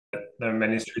there are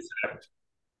many streets.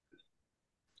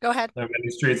 Go ahead. There are many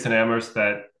streets in Amherst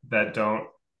that don't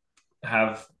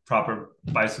have proper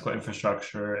bicycle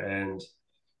infrastructure, and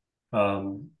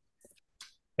um,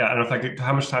 yeah, I don't know if I could.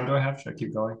 How much time do I have? Should I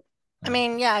keep going? I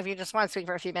mean, yeah, if you just want to speak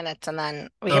for a few minutes and then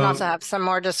we can also So have some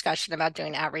more discussion about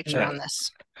doing outreach yeah, around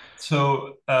this.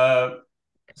 so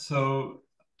so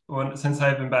when since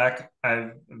I've been back,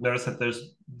 I've noticed that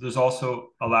there's also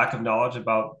a lack of knowledge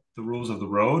about the rules of the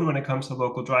road when it comes to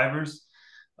local drivers.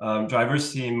 Drivers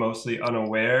seem mostly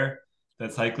unaware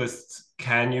that cyclists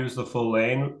can use the full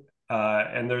lane,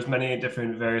 and there's many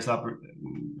different various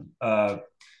uh,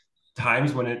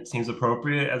 times when it seems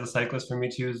appropriate as a cyclist for me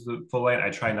to use the full lane. I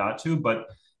try not to, but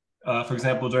for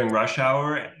example, during rush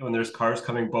hour, when there's cars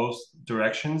coming both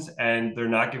directions and they're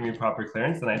not giving me proper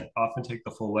clearance, then I often take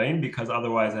the full lane because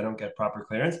otherwise I don't get proper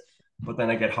clearance. But then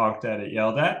I get honked at it,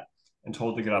 yelled at, and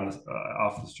told to get on the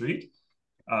off the street.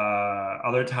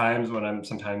 Other times when I'm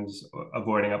sometimes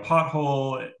avoiding a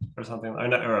pothole or something, or,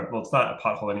 not, or well, it's not a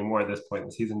pothole anymore at this point in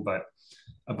the season, but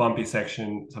a bumpy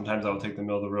section. Sometimes I'll take the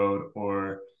middle of the road,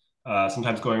 or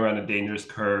sometimes going around a dangerous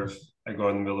curve, I go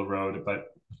in the middle of the road. But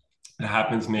it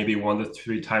happens maybe 1 to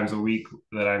 3 times a week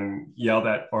that I'm yelled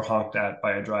at or honked at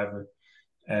by a driver.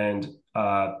 And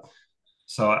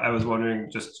so I was wondering,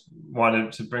 just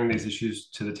wanted to bring these issues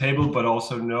to the table, but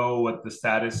also know what the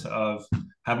status of,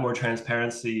 have more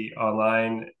transparency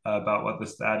online about what the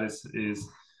status is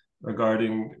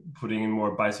regarding putting in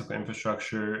more bicycle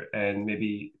infrastructure, and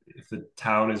maybe if the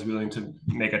town is willing to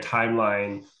make a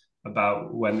timeline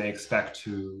about when they expect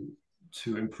to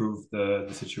improve the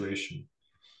situation.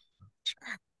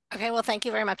 Okay, well, thank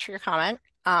you very much for your comment.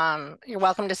 You're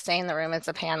welcome to stay in the room as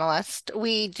a panelist.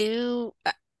 We do,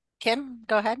 Kim,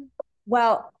 go ahead.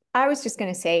 Well, I was just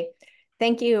going to say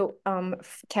thank you,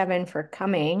 Kevin, for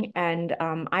coming. And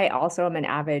I also am an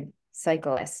avid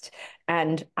cyclist,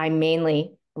 and I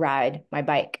mainly ride my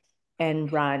bike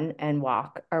and run and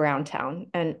walk around town.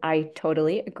 And I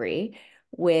totally agree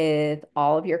with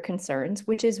all of your concerns,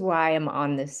 which is why I'm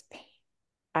on this.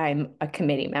 I'm a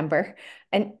committee member,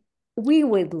 and we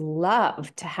would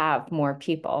love to have more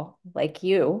people like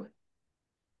you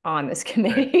on this Right.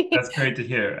 committee. That's great to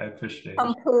hear. I appreciate it.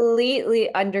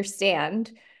 Completely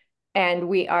understand, and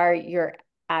we are your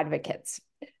advocates.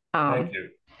 Thank Um, you.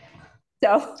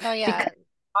 so Oh because yeah.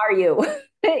 are you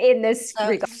in this So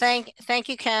regard? thank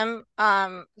you, Kim.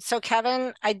 So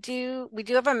Kevin, we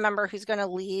do have a member who's going to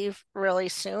leave really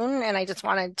soon, and I just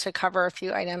wanted to cover a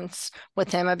few items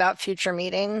with him about future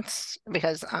meetings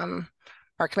because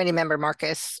our committee member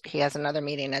Marcus, he has another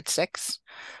meeting at 6.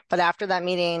 But after that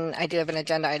meeting, I do have an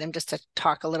agenda item just to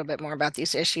talk a little bit more about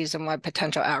these issues and what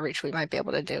potential outreach we might be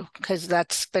able to do, because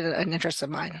that's been an interest of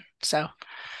mine. So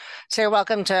you're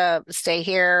welcome to stay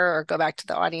here or go back to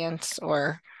the audience,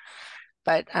 or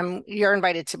but you're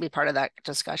invited to be part of that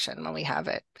discussion when we have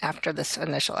it after this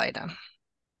initial item.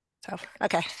 So,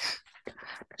 okay.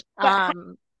 But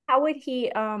Um, how would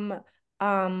he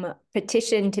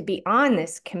petition to be on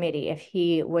this committee if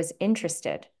he was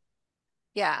interested?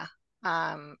 yeah.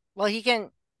 Well,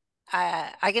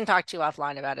 I can talk to you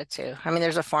offline about it too. I mean,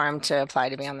 there's a form to apply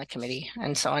to be on the committee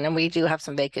and so on, and we do have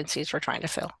some vacancies we're trying to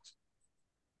fill.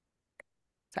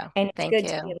 So, And it's thank good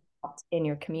to be you. involved in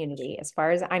your community, as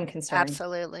far as I'm concerned.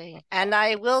 Absolutely. And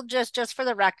I will just for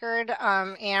the record,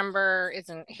 Amber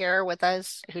isn't here with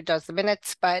us who does the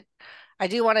minutes, but I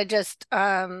do want to just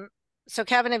so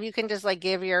Kevin, if you can just like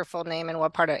give your full name and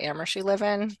what part of Amherst you live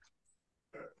in.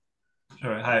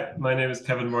 Sure. Hi, my name is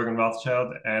Kevin Morgan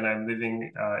Rothschild, and I'm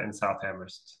living in South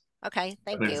Amherst. Okay, I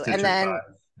thank live in you. District 5.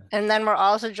 And then we're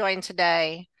also joined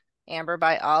today, Amber,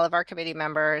 by all of our committee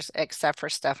members except for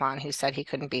Stefan, who said he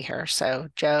couldn't be here. So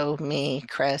Joe, me,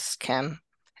 Chris, Kim,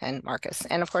 and Marcus,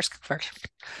 and of course Clifford.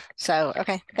 So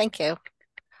okay, thank you.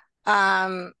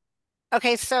 Um,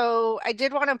 okay, so I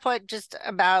did want to put just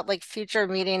about like future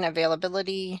meeting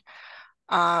availability.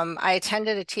 I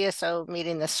attended a TSO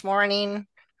meeting this morning,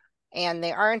 and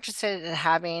they are interested in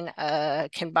having a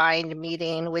combined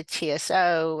meeting with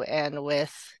TSO and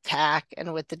with TAC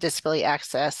and with the Disability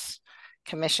Access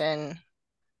Commission.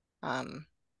 I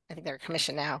think they're a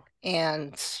commission now.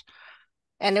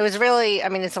 And it was really, I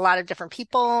mean, it's a lot of different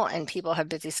people and people have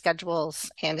busy schedules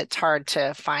and it's hard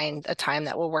to find a time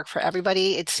that will work for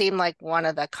everybody. It seemed like one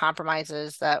of the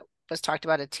compromises that was talked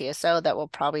about at TSO that we'll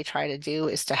probably try to do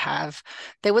is to have,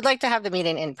 they would like to have the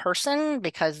meeting in person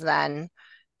because then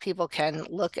people can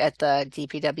look at the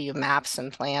DPW maps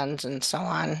and plans and so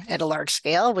on at a large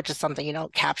scale, which is something you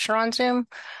don't capture on Zoom.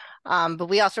 But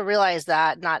we also realize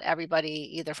that not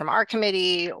everybody, either from our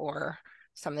committee or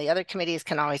some of the other committees,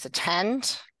 can always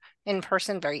attend. in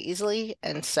person very easily.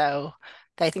 And so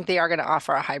I think they are going to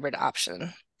offer a hybrid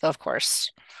option, though, of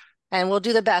course. And we'll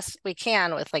do the best we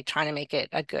can with like trying to make it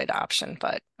a good option.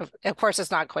 But of course,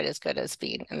 it's not quite as good as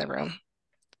being in the room.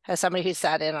 As somebody who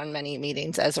sat in on many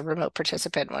meetings as a remote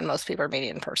participant when most people are meeting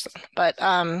in person. But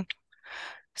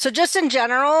so just in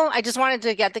general, I just wanted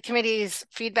to get the committee's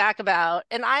feedback about,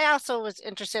 and I was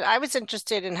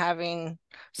interested in having,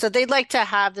 so they'd like to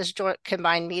have this joint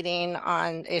combined meeting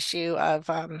on issue of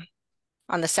on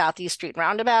the Southeast Street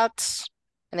roundabouts,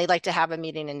 and they'd like to have a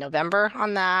meeting in November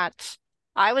on that.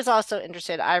 I was also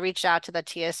interested, I reached out to the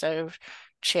TSO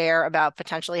chair about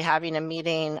potentially having a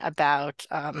meeting about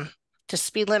just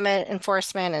speed limit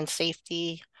enforcement and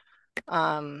safety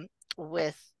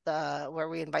with where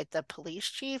we invite the police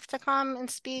chief to come and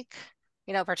speak,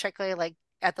 you know, particularly like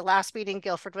at the last meeting,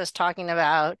 Guilford was talking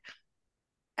about,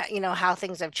 you know, how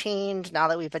things have changed now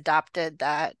that we've adopted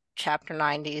that chapter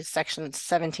 90, section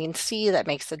 17C that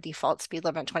makes the default speed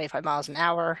limit 25 miles an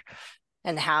hour,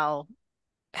 and how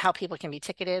people can be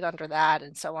ticketed under that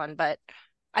and so on. But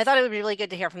I thought it would be really good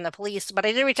to hear from the police, but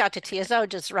I did reach out to TSO,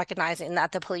 just recognizing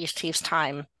that the police chief's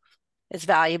time is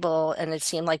valuable, and it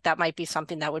seemed like that might be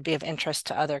something that would be of interest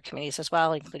to other committees as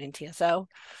well, including TSO.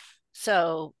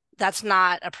 So that's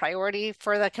not a priority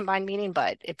for the combined meeting,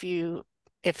 but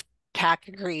if TAC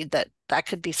agreed that that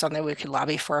could be something we could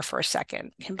lobby for a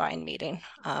second combined meeting.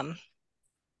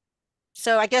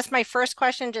 So I guess my first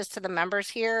question just to the members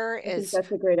here is,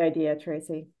 that's a great idea,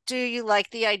 Tracy. do you like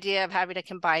the idea of having a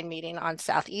combined meeting on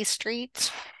Southeast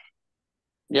Street?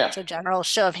 Yeah. So general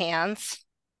show of hands.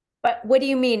 But what do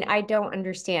you mean? I don't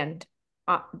understand.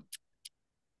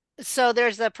 So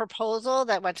there's a proposal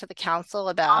that went to the council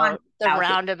about the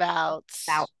roundabouts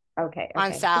Okay.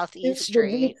 on Southeast The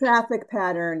Street. traffic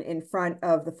pattern in front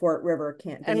of the Fort River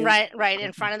can't be. And right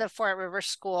in front of the Fort River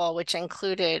School, which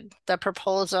included the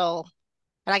proposal,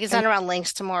 and I can send around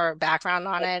links to more background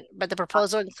on it, but the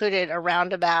proposal included a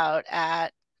roundabout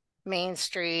at Main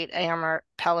Street,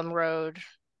 Pelham Road,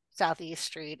 Southeast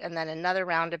Street, and then another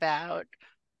roundabout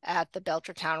at the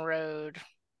Belchertown Road,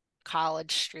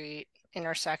 College Street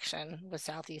intersection with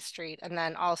Southeast Street, and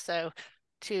then also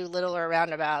two littler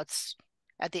roundabouts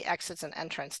at the exits and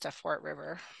entrance to Fort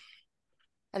River.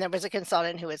 And there was a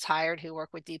consultant who was hired who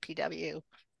worked with DPW,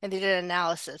 and they did an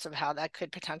analysis of how that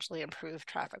could potentially improve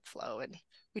traffic flow. And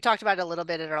we talked about it a little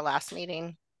bit at our last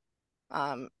meeting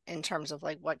in terms of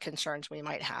like what concerns we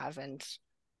might have. And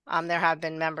there have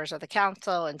been members of the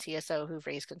council and TSO who've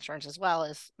raised concerns, as well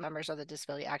as members of the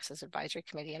Disability Access Advisory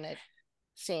Committee. And it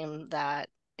seemed that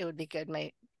it would be good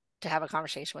to have a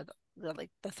conversation with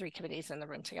the three committees in the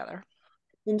room together.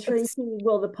 And Tracy,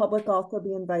 will the public also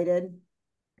be invited?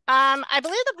 I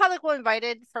believe the public will be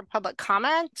invited for public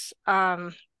comment.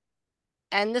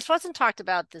 And this wasn't talked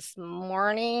about this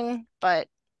morning, but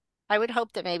I would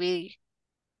hope that maybe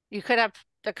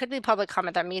there could be public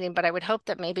comment at that meeting, but I would hope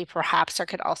that maybe perhaps there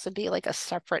could also be like a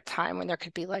separate time when there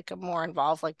could be like a more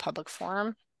involved like public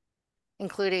forum,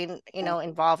 including, you know,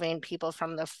 involving people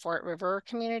from the Fort River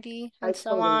community and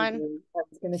so on.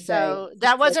 So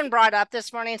that wasn't brought up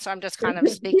this morning, so I'm just kind of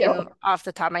speaking off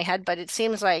the top of my head, but it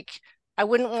seems like I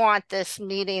wouldn't want this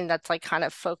meeting that's like kind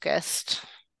of focused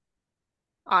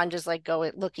on just like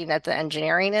looking at the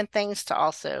engineering and things to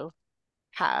also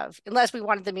have, unless we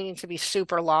wanted the meeting to be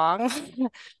super long,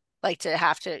 like to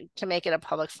have to make it a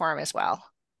public forum as well.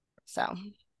 So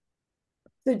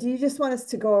do you just want us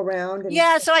to go around?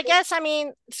 Yeah, so I guess, I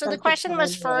mean, so the question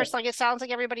was first, like, it sounds like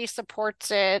everybody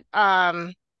supports it.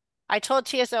 I told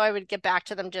TSO I would get back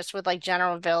to them just with like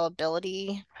general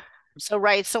availability. So,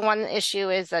 right, so one issue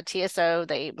is that TSO,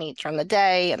 they meet during the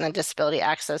day, and then Disability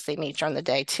Access, they meet during the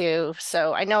day too.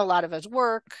 So I know a lot of us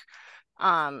work.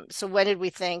 So when did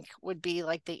we think would be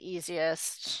like the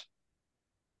easiest?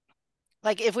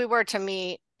 Like if we were to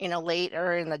meet, you know,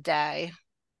 later in the day,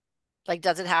 like,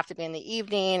 does it have to be in the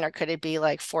evening, or could it be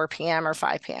like 4 p.m. or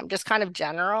 5 p.m.? Just kind of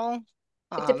general.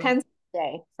 It depends on the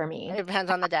day for me. It depends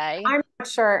on the day. I'm not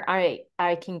sure I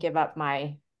can give up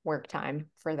my work time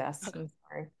for this. Okay. I'm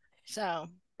sorry. So,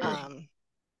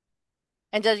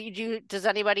 and does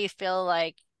anybody feel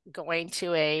like going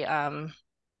to a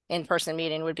in-person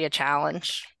meeting would be a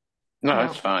challenge? No, No.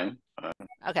 that's fine.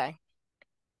 Okay.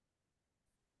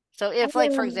 So if,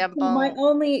 like, for example, my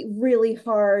only really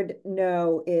hard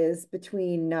no is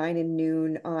between 9 and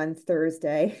noon on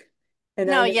Thursday. And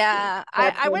no, yeah,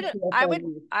 I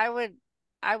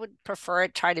would prefer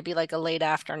it try to be like a late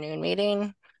afternoon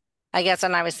meeting, I guess.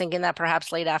 And I was thinking that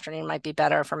perhaps late afternoon might be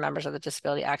better for members of the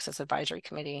Disability Access Advisory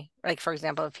Committee. Like, for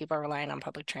example, if people are relying on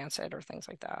public transit or things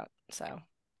like that. So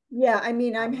Yeah, I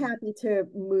mean, I'm Um, happy to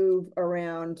move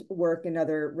around work and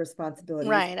other responsibilities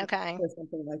right, okay, for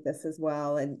something like this as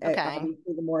well. And okay,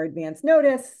 obviously, the more advanced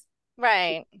notice,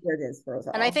 right. there it is for us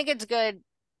And I all. think it's good.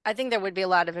 I think there would be a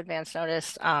lot of advance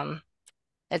notice.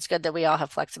 It's good that we all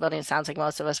have flexibility. It sounds like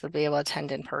most of us would be able to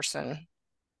attend in person.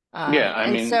 Yeah, I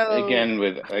And mean, so, again,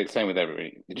 with like, same with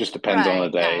everybody, it just depends on the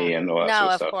right, yeah. day and all that No, sort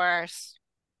of of stuff. course.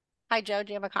 Hi, Joe,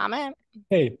 do you have a comment?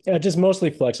 Hey, just mostly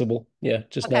flexible. Yeah,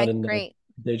 just not Okay, in the great.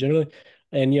 day generally.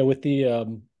 And yeah, with the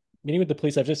meeting with the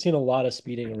police, I've just seen a lot of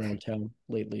speeding around town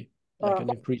lately, like Oh, an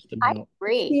increased I amount.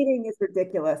 agree. speeding is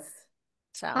ridiculous.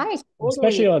 So, I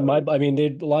Especially totally on my, I mean, they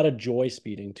a lot of joy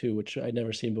speeding too, which I'd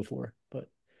never seen before. But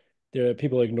there are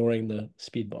people ignoring the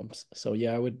speed bumps. So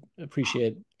yeah, I would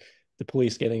appreciate the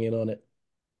police getting in on it.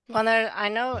 well, there, I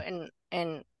know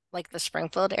in like the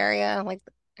Springfield area, like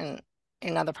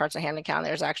in other parts of Hampton County,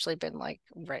 there's actually been like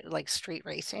street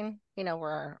racing,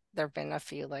 where there've been a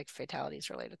few like fatalities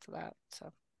related to that.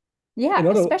 So, yeah,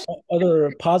 Another especially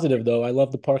other positive though, I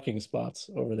love the parking spots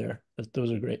over there.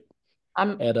 Those are great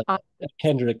um at, uh, at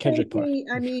Kendrick Park. Frankly,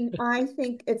 I mean, I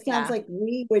think it sounds yeah, like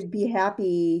we would be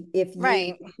happy if you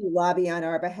right. lobby on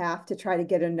our behalf to try to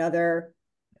get another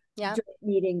Yeah. joint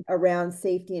meeting around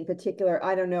safety in particular.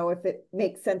 I don't know if it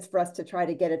makes sense for us to try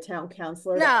to get a town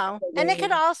councilor to No, also and it weigh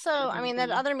could in also, or I mean, that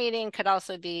something. other meeting could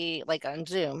also be like on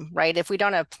Zoom, right? If we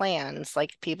don't have plans,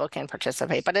 like people can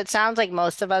participate, but it sounds like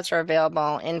most of us are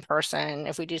available in person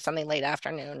if we do something late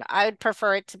afternoon. I would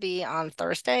prefer it to be on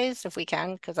Thursdays if we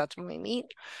can, because that's when we meet.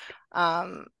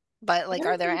 Um, but like,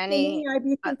 are there Honestly, for me, any, I'd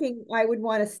be uh, thinking I would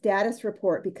want a status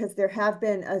report because there have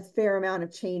been a fair amount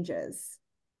of changes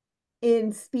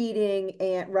in speeding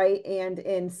and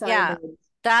in yeah, signage.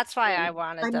 that's why I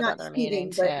wanted I'm that not other meeting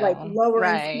speeding, but like too.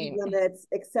 lowering speed Right. limits,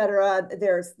 etc.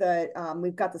 There's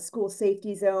we've got the school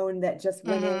safety zone that just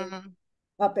went in Mm-hmm.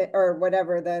 up at, or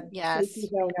whatever, the safety Yes.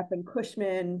 zone up in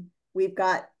Cushman. We've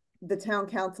got the town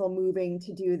council moving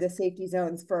to do the safety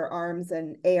zones for ARMS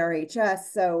and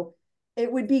ARHS. So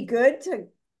it would be good to,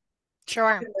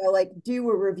 Sure. like do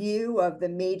a review of the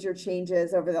major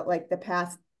changes over the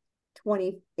past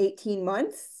 18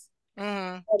 months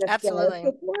Mm, and a status absolutely.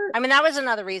 report. I mean, that was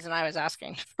another reason I was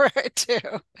asking for it too.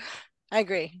 I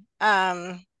agree.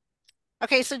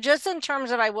 Okay, so just in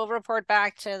terms of, I will report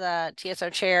back to the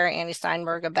TSO chair, Andy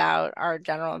Steinberg, about our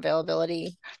general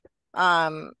availability.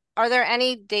 Are there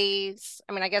any days,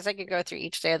 I mean, I guess I could go through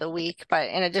each day of the week, but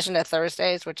in addition to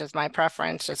Thursdays, which is my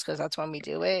preference, just because that's when we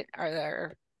do it,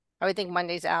 I would think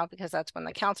Monday's out because that's when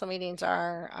the council meetings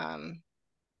are.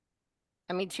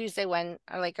 I mean,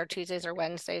 our Tuesdays or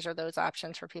Wednesdays are those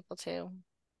options for people too.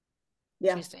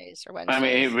 Yeah. Tuesdays or I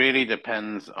mean, it Wednesdays. really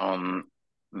depends on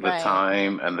the Right.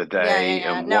 time and the Yeah, yeah, day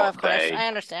yeah. and No, of what course. I day,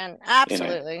 understand. you know.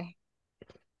 Absolutely.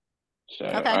 So,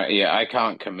 Okay. yeah, I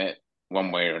can't commit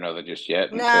one way or another just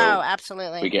yet No, until we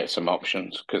absolutely. get some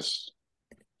options because,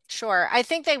 Sure. I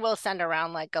think they will send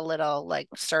around like a little like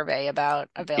survey about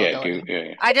yeah, availability.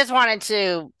 yeah. I just wanted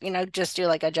to, just do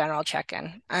like a general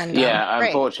check-in and Yeah,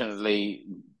 great. unfortunately,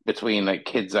 between like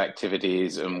kids'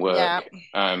 activities and Yeah. work,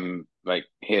 I'm like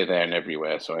here, there, and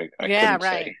everywhere, so I Yeah, couldn't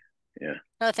right. say. Yeah.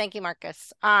 No, thank you,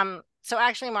 Marcus. So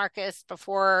actually, Marcus,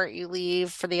 before you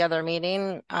leave for the other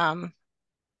meeting,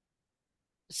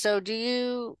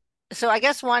 so I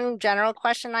guess one general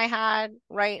question I had,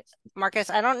 right, Marcus,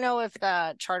 I don't know if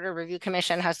the Charter Review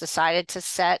Commission has decided to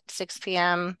set 6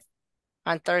 p.m.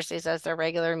 on Thursdays as their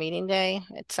regular meeting day.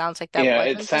 It sounds like that Yeah,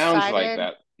 it wasn't sounds like decided,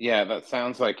 that. Yeah, that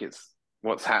sounds like it's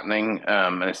what's happening.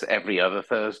 And it's every other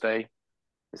Thursday.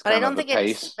 It's but kind of the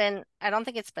pace. I don't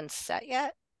think it's been set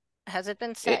yet. Has it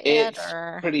been It, set yet it's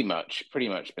or? pretty much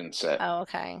been set. Oh,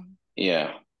 okay.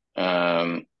 Yeah.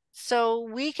 Um, So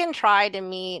we can try to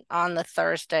meet on the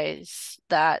Thursdays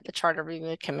that the Charter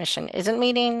Review Commission isn't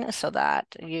meeting so that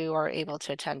you are able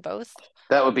to attend both.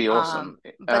 that would be awesome.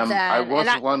 But I then,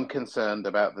 was one concerned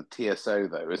about the TSO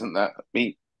though, isn't that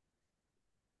me?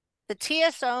 the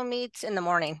TSO meets in the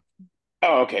morning.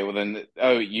 Oh, okay. Well then,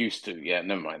 oh, it used to. Yeah,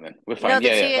 never mind then. We're No, fine.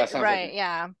 Yeah, yeah. That sounds like right,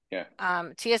 yeah. yeah.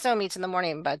 TSO meets in the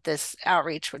morning, but this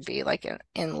outreach would be like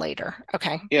in later.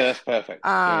 Okay. Yeah, that's perfect.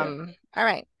 Yeah. All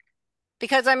right.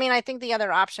 Because I mean, I think the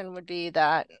other option would be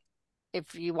that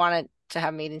if you wanted to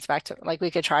have meetings back to, like,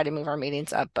 we could try to move our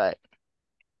meetings up, but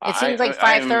it seems like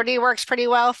I'm 5:30 works pretty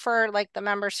well for like the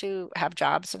members who have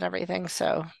jobs and everything.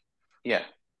 So, yeah.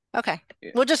 okay.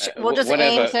 Yeah. We'll just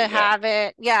aim Whatever. to Yeah. have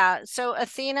it. Yeah. So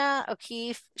Athena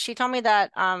O'Keefe, she told me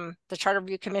that the Charter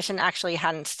Review Commission actually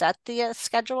hadn't set the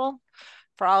schedule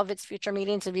for all of its future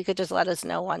meetings. If you could just let us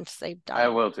know once they've done I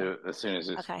it. will do it as soon as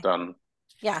it's Okay. done.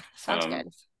 Yeah, sounds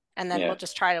good. And then Yeah. we'll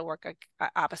just try to work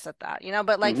opposite that,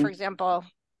 but like, for example,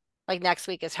 like next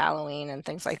week is Halloween and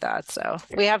things like that. So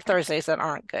we have Thursdays that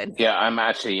aren't good. Yeah, I'm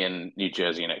actually in New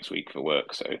Jersey next week for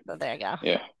work, so So there you go.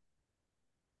 yeah.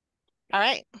 All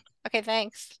right. Okay,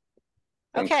 thanks.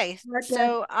 Thanks. Okay,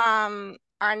 so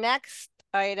our next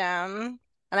item,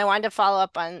 and I wanted to follow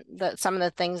up on some of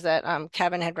the things that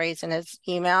Kevin had raised in his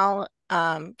email.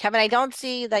 Kevin, I don't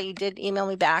see that you did email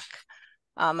me back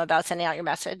about sending out your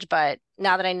message, but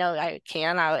now that I know I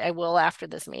can, I will after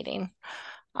this meeting.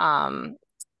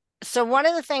 So one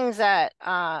of the things that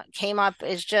came up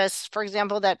is just, for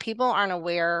example, that people aren't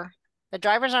aware, the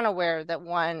drivers aren't aware that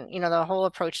one, you know, the whole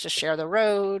approach to share the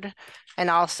road and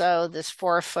also this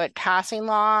 4-foot passing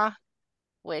law,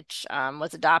 which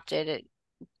was adopted, it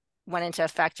went into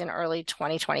effect in early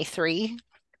 2023.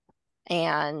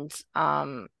 And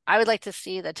I would like to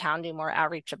see the town do more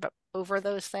outreach over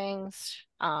those things.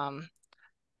 But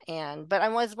I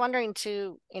was wondering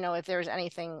too, you know, if there's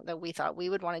anything that we thought we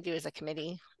would want to do as a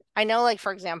committee. I know, like,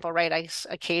 for example, right, I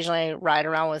occasionally ride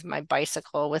around with my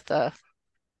bicycle with a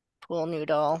pool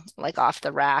noodle, like off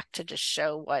the rack to just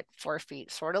show what 4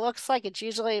 feet sort of looks like.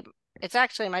 It's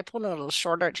actually, my pool noodle is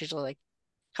shorter. It's usually like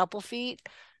a couple feet.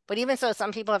 But even so,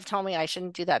 some people have told me I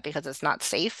shouldn't do that because it's not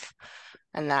safe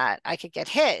and that I could get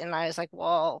hit. And I was like,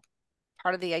 well,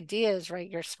 part of the idea is, right,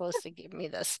 you're supposed to give me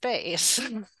the space.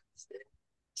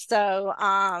 So,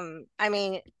 I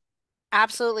mean,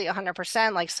 absolutely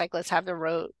 100%, like, cyclists have the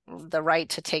right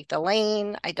to take the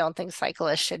lane. I don't think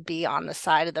cyclists should be on the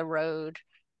side of the road,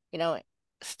 you know,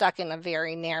 stuck in a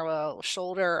very narrow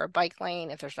shoulder or bike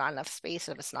lane if there's not enough space,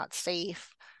 if it's not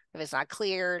safe, if it's not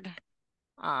cleared.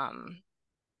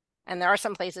 And there are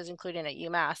some places, including at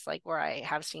UMass, like where I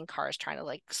have seen cars trying to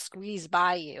like squeeze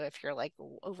by you if you're like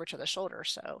over to the shoulder.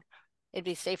 So it'd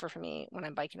be safer for me when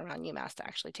I'm biking around UMass to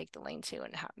actually take the lane too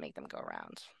and make them go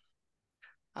around.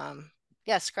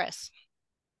 Yes, Chris.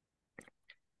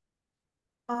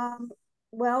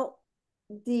 Well,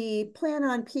 the plan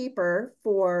on paper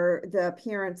for the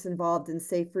parents involved in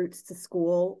Safe Routes to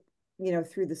School, you know,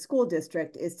 through the school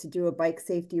district is to do a bike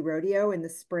safety rodeo in the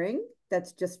spring.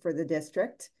 That's just for the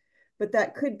district. But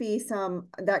that could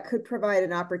provide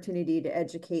an opportunity to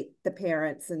educate the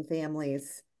parents and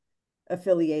families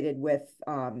affiliated with,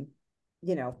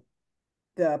 you know,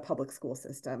 the public school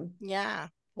system. Yeah,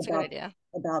 that's a good idea.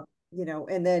 About, you know,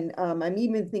 and then I'm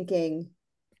even thinking,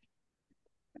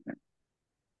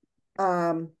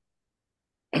 I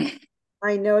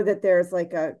know that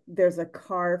there's a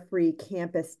car-free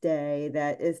campus day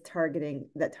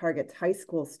that targets high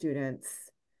school students.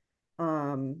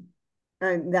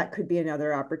 And that could be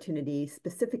another opportunity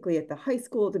specifically at the high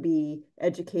school to be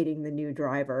educating the new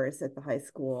drivers at the high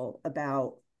school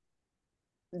about,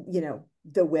 you know,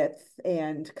 the width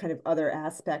and kind of other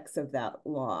aspects of that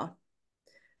law.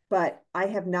 But I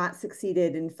have not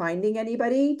succeeded in finding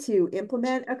anybody to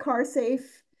implement a car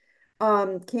safe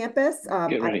campus. I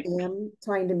am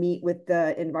trying to meet with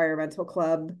the environmental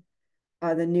club,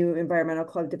 the new environmental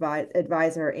club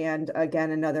advisor, and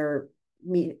again, another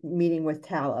meeting with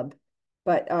Talib.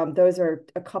 But those are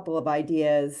a couple of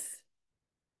ideas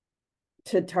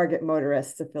to target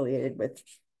motorists affiliated with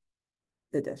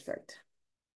the district.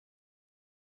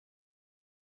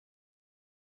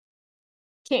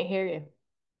 Can't hear you.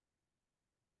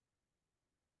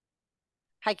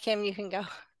 Hi, Kim, you can go.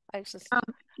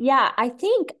 Yeah, I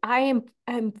think I'm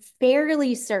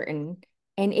fairly certain,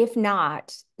 and if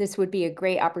not, this would be a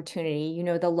great opportunity. You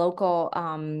know, the local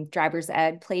driver's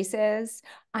ed places,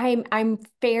 I'm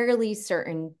fairly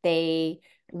certain they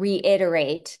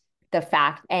reiterate the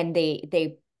fact and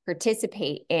they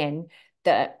participate in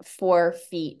the 4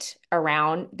 feet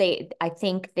around. I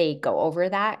think they go over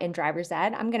that in driver's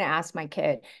ed. I'm gonna ask my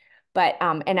kid, but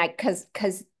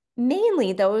because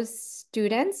mainly the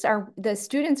students are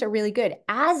really good,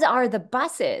 as are the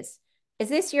buses. Is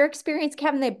this your experience,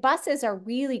 Kevin? The buses are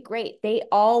really great. They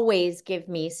always give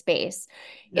me space.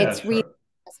 Yeah, it's really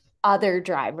other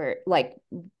driver, like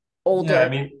older. Yeah, I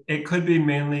mean, it could be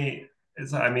mainly,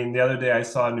 I mean, the other day I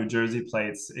saw New Jersey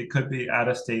plates. It could be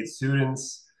out-of-state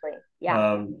students.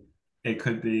 Yeah. It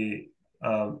could be,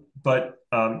 yeah,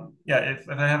 if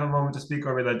I have a moment to speak,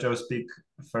 or we let Joe speak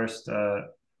first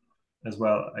as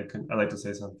well, I'd like to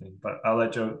say something, but I'll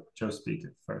let Joe speak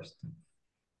first.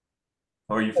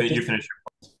 Or you finish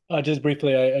your just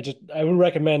briefly, I would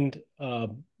recommend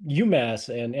UMass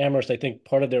and Amherst. I think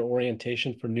part of their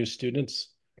orientation for new students,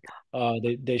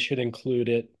 they should include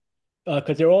it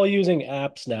because they're all using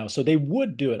apps now, so they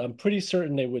would do it. I'm pretty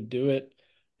certain they would do it.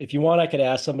 If you want, I could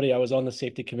ask somebody. I was on the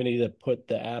safety committee that put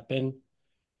the app in,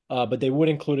 but they would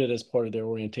include it as part of their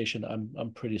orientation.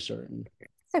 I'm pretty certain.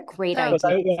 It's a great So- Because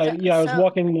idea. I was So-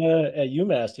 walking at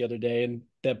UMass the other day, and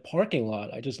that parking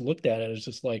lot, I just looked at it. It's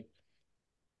just like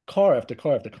car after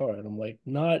car after car, and I'm like,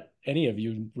 not any of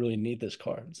you really need this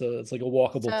car. So it's like a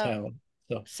walkable So- town.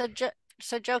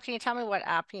 So Joe, can you tell me what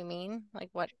app you mean? Like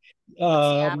what's the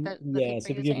app that the Yes,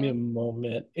 people if are you give me a using?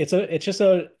 moment, it's just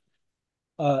an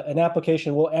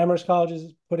application. Well, Amherst College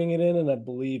is putting it in, and I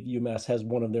believe UMass has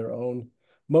one of their own.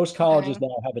 Most colleges Okay.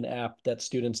 now have an app that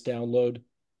students download,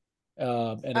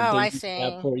 and then Oh, they I use that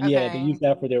see. for they Okay. use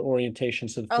that for their orientation.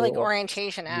 So Oh, for like all,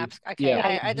 orientation apps. Okay.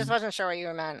 yeah, I just wasn't sure what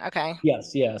you meant. Okay.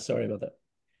 yes, yeah. Sorry about that.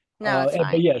 No, it's But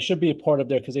fine. yeah, it should be a part of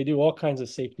there because they do all kinds of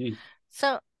safety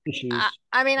So issues.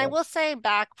 I mean, I Yeah. will say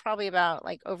back probably about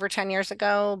like over 10 years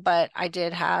ago, but I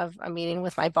did have a meeting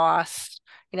with my boss.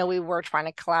 You know, we were trying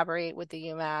to collaborate with the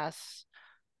UMass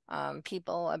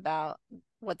people about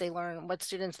what they learn, what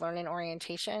students learn in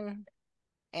orientation.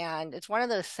 And it's one of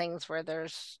those things where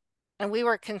and we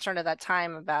were concerned at that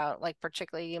time about like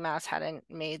particularly UMass hadn't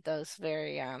made those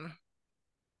very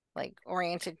like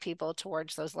oriented people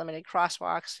towards those limited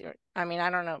crosswalks. I mean, I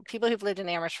don't know, people who've lived in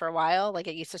Amherst for a while, like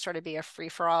it used to sort of be a free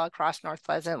for all across North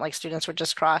Pleasant, like students would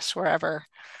just cross wherever.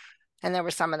 And there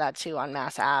was some of that too on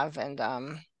Mass Ave.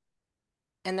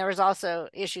 And there was also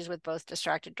issues with both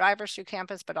distracted drivers through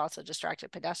campus, but also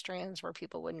distracted pedestrians where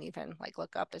people wouldn't even like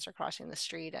look up as they're crossing the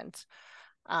street. And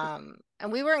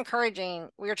we were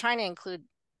trying to include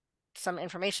some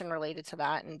information related to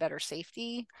that and better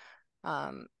safety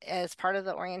as part of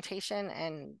the orientation.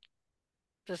 And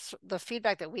just the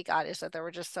feedback that we got is that there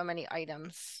were just so many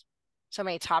items, so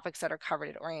many topics that are covered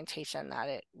at orientation that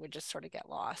it would just sort of get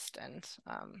lost. And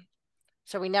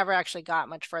so we never actually got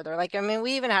much further. Like, I mean,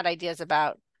 we even had ideas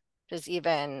about just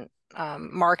even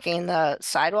marking the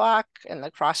sidewalk and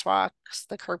the crosswalks,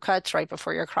 the curb cuts right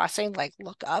before you're crossing, like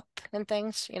look up and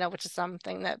things, you know, which is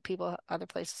something that people other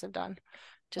places have done.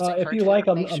 Just If encourage you people like,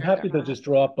 to I'm make sure happy they're to not. just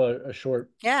draw up a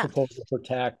short Yeah. proposal for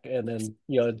TAC, and then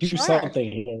do Sure.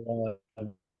 something here. I've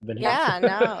been here. Yeah,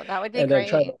 no, that would be and then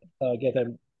try great. to get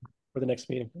them for the next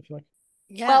meeting if you like.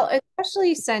 Yeah. Well,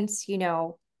 especially since,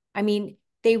 I mean,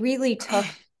 they really took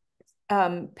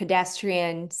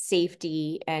pedestrian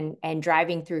safety and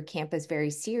driving through campus very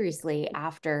seriously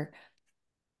after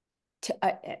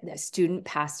a student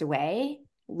passed away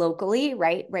locally,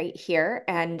 right here,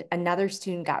 and another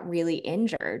student got really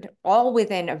injured, all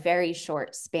within a very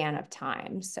short span of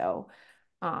time. So,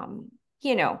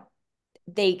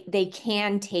 they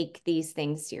can take these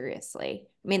things seriously.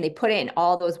 I mean, they put in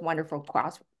all those wonderful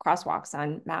crosswalks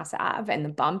on Mass Ave and the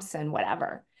bumps and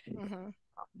whatever.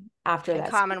 After And that,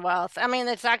 Commonwealth. I mean,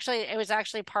 it was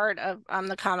actually part of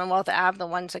the Commonwealth Ave, the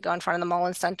ones that go in front of the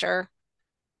Mullen Center.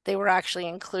 They were actually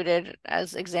included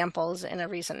as examples in a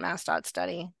recent MassDOT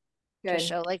study to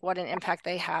show like what an impact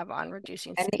they have on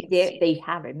reducing and speeds. they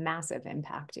have a massive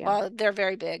impact. Yeah. Well, they're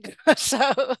very big.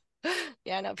 So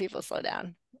yeah, no, people slow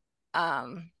down.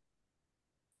 Well,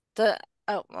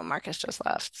 Marcus just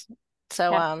left.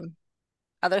 So Yeah.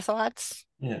 Other thoughts?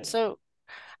 Yeah. So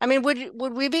I mean,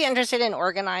 would we be interested in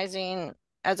organizing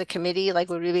as a committee? Like,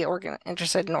 would we be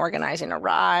interested in organizing a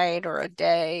ride or a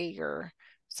day or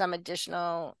some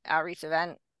additional outreach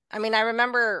event? I mean, I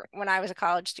remember when I was a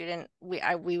college student,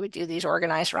 we would do these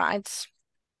organized rides.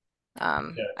 Yeah.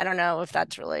 I don't know if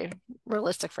that's really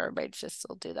realistic for everybody to just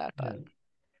still do that, but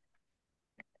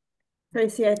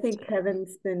Tracy, I think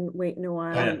Kevin's been waiting a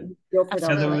while. Yeah. And Guilford Yeah,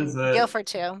 there absolutely. was Guilford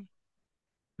too.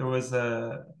 there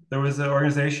was an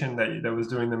organization that was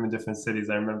doing them in different cities.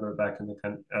 I remember back in the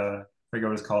I forget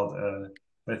what it's called,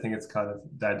 but I think it's kind of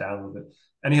died down a little bit.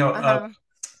 Anyhow,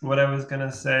 what I was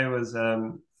gonna say was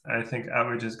I think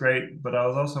outreach is great, but I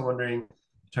was also wondering in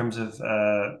terms of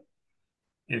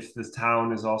if this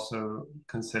town is also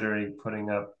considering putting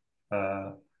up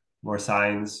more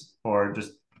signs, or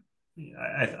just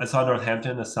I saw in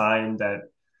Northampton a sign that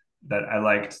I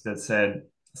liked that said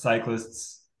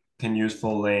cyclists can use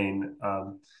full lane.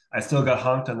 I still got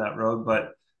honked on that road,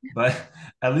 but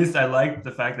at least I liked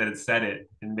the fact that it said it.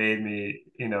 It made me,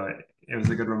 it was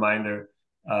a good reminder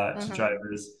to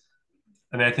drivers.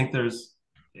 I mean, I think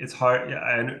it's hard.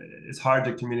 Yeah, it's hard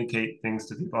to communicate things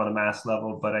to people on a mass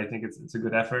level, but I think it's a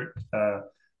good effort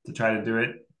to try to do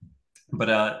it.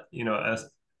 But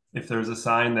if there's a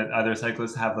sign that other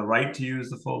cyclists have the right to use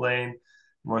the full lane,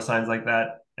 more signs like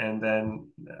that, and then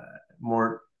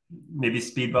more maybe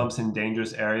speed bumps in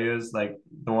dangerous areas like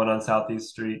the one on Southeast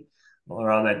Street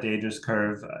around that dangerous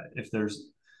curve. If there's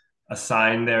a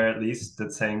sign there at least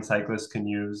that's saying cyclists can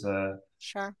use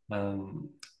sure.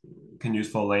 can use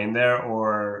full lane there,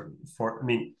 or I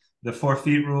mean, the 4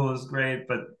 feet rule is great,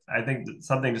 but I think that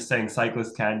something just saying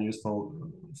cyclists can use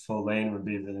full lane would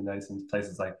be really nice in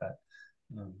places like that.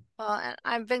 Well, and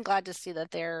I've been glad to see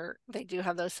that they do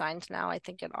have those signs now, I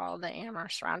think, at all the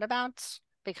Amherst roundabouts,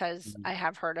 because I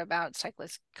have heard about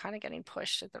cyclists kind of getting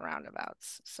pushed at the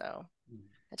roundabouts. So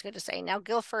it's good to say. Now,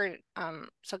 Guilford,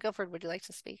 so Guilford, would you like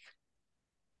to speak?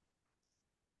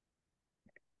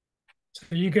 So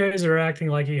you guys are acting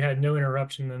like you had no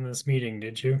interruption in this meeting,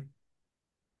 did you?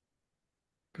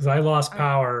 Because I lost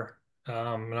power,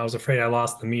 and I was afraid I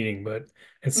lost the meeting, but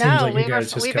it seems No, like you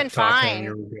guys just we've been kept talking and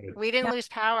you fine. were good. We didn't lose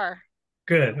power.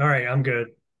 Good. All right, I'm good.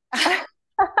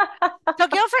 So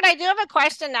Guilford, I do have a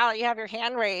question now that you have your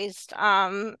hand raised,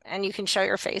 and you can show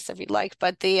your face if you'd like,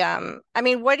 but I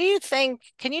mean, what do you think?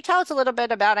 Can you tell us a little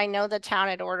bit about, I know the town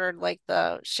had ordered like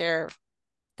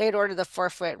they had ordered the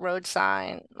 4-foot road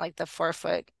sign, like the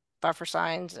 4-foot buffer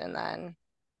signs, and then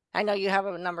I know you have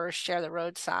a number of share the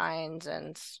road signs,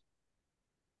 and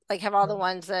like have all the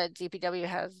ones that DPW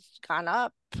has gone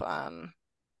up? Are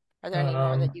there any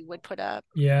more that you would put up?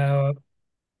 Yeah.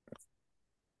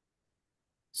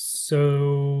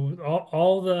 So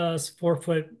all the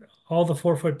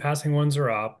 4-foot passing ones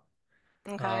are up.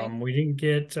 Okay. We didn't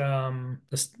get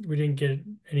we didn't get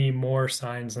any more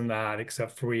signs than that,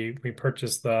 except for we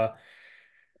purchased the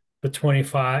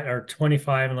 25 or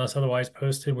 25 unless otherwise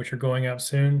posted, which are going up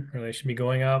soon, or they should be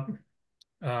going up.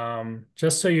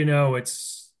 Just so you know,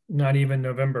 it's not even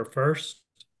November 1st.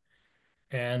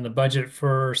 And the budget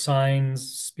for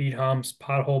signs, speed humps,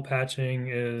 pothole patching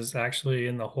is actually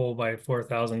in the hole by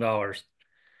 $4,000.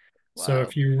 So Whoa.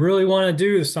 if you really want to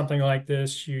do something like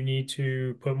this, you need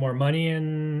to put more money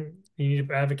in. You need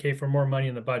to advocate for more money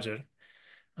in the budget.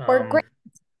 Or great.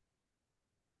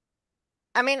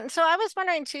 I mean, so I was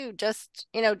wondering too, just,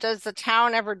 does the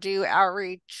town ever do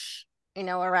outreach,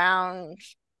 around,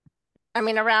 I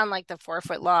mean, around like the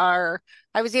 4-foot law? Or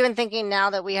I was even thinking now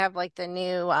that we have like the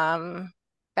new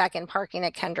back in parking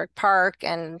at Kendrick Park,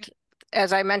 and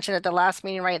as I mentioned at the last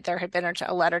meeting, right, there had been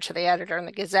a letter to the editor in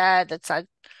the Gazette that said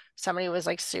somebody was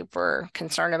like super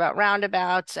concerned about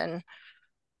roundabouts. And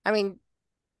I mean,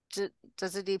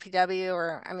 does the DPW,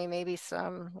 or I mean maybe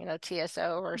some,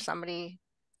 TSO or somebody,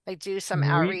 like do some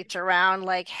outreach around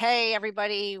like, hey,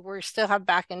 everybody, we still have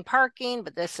back in parking,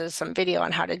 but this is some video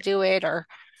on how to do it? Or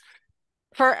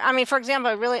for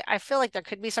example, I feel like there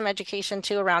could be some education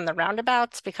too around the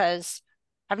roundabouts, because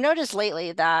I've noticed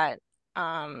lately that,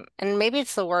 and maybe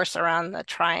it's the worst around the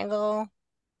Triangle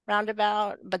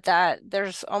roundabout, but that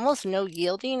there's almost no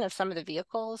yielding of some of the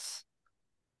vehicles.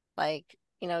 Like,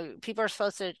 people are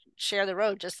supposed to share the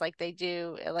road just like they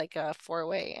do at like a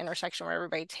 4-way intersection where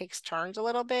everybody takes turns a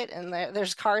little bit, and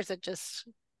there's cars that just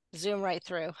zoom right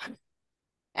through.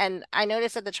 And I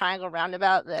noticed at the Triangle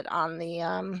roundabout that on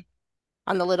the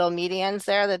little medians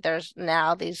there, that there's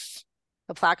now the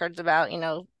placards about,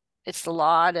 it's the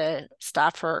law to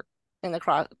stop for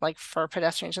for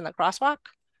pedestrians in the crosswalk.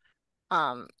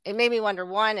 It made me wonder,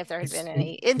 one, if there had been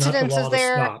any incidences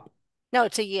there. Stop. No,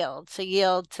 to yield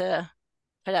to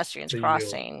pedestrians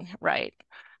crossing, right?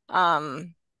 But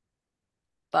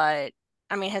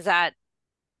I mean, has that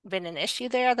been an issue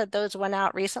there, that those went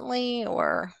out recently,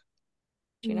 or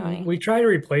do you know? We try to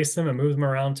replace them and move them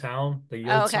around town, the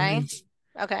yield signs.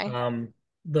 Okay.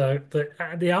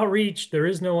 The outreach, there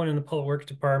is no one in the public works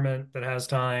department that has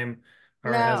time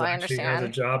or No, has I actually has a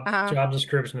understand. job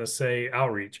description to say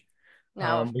outreach.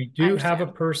 No, We I do have a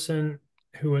understand. person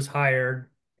who was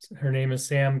hired. Her name is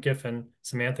Samantha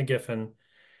Giffen,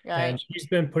 and Right. she's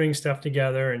been putting stuff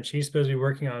together, and she's supposed to be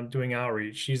working on doing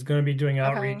outreach. She's going to be doing Okay.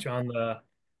 outreach on the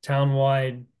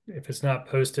townwide. If it's not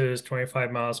posted, it's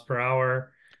 25 miles per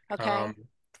hour. Okay.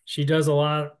 She does a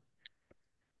lot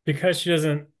because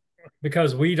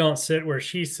because we don't sit where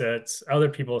she sits, other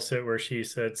people sit where she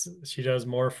sits. She does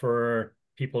more for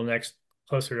people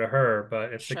closer to her.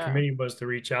 But if the Sure. committee was to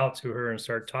reach out to her and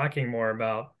start talking more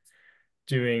about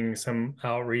doing some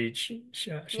outreach,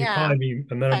 she'd Yeah. probably be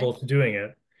amenable to doing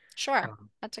it. Sure.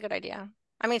 That's a good idea.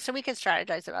 I mean, so we could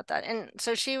strategize about that. And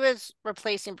so she was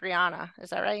replacing Brianna,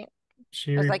 is that right?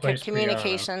 She As like a replaced Brianna.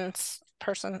 communications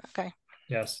person. Okay.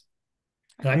 Yes.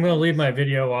 And I'm going to leave my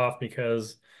video off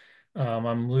because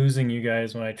I'm losing you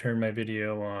guys when I turn my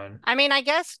video on. I mean, I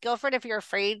guess, Guilford, if you're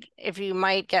afraid if you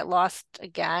might get lost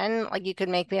again, like you could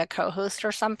make me a co-host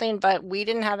or something, but we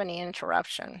didn't have any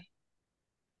interruption.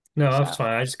 No, So, that's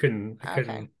fine. I just okay.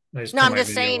 I just No, turned I'm my just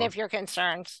video saying off. if you're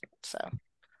concerned. So,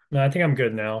 No, I think I'm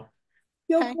good now.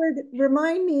 Guilford,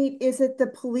 remind me, is it the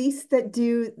police that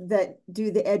do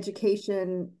the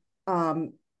education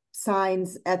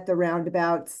signs at the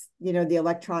roundabouts, the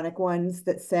electronic ones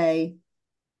that say,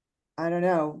 I don't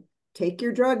know, take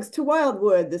your drugs to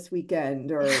Wildwood this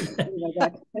weekend, or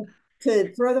that,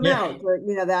 to throw them Yeah. out, or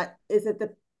that, is it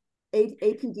the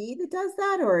APD that does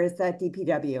that, or is that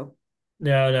DPW?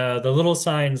 No, the little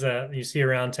signs that you see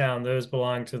around town, those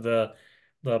belong to the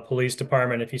police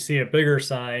department. If you see a bigger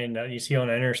sign that you see on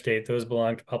an interstate, those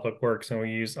belong to Public Works, and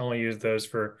we only use those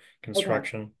for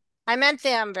construction. I meant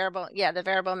the the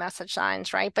variable message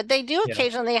signs, right? But they do Yeah.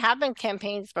 occasionally have been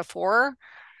campaigns before.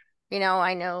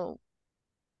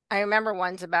 I remember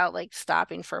ones about like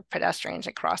stopping for pedestrians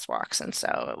at crosswalks. And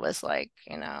so it was like,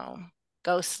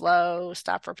 go slow,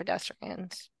 stop for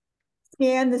pedestrians.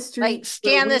 Scan the street. Like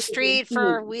scan the street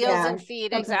for wheels and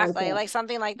feet. Exactly. Like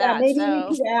something like that. Maybe So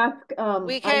we could ask,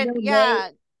 we could, yeah.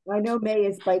 I know May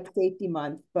is Bike Safety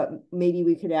Month, but maybe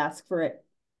we could ask for it,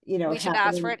 we should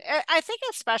ask for it. I think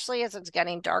especially as it's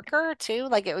getting darker too,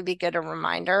 like it would be good a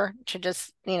reminder to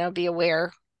just, be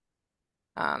aware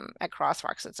at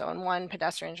crosswalks. It's zone 1,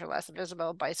 pedestrians are less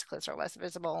visible, bicyclists are less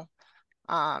visible.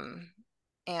 And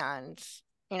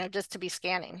just to be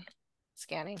scanning.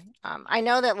 I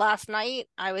know that last night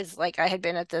I had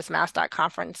been at this MassDOT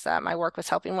conference that my work was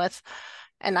helping with,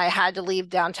 and I had to leave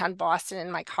downtown Boston in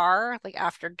my car like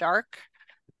after dark,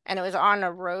 and it was on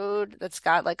a road that's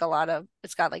got like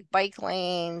it's got like bike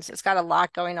lanes, it's got a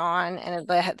lot going on, and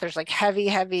there's like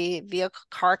heavy vehicle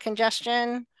car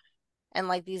congestion and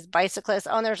like these bicyclists.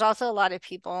 Oh, and there's also a lot of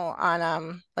people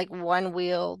on like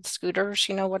one-wheeled scooters,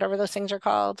 whatever those things are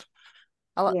called.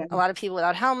 A lot of people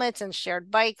without helmets and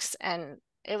shared bikes. And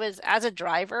it was, as a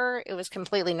driver, it was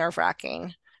completely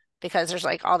nerve-wracking because there's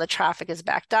like all the traffic is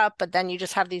backed up, but then you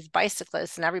just have these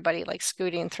bicyclists and everybody like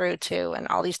scooting through too, and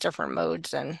all these different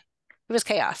modes, and it was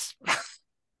chaos.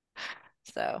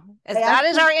 So as bad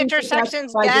as our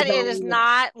intersections get, it is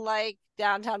not like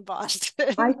downtown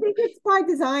Boston. I think it's by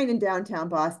design in downtown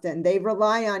Boston. They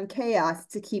rely on chaos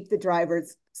to keep the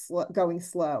drivers going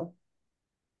slow.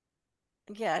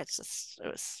 Yeah, it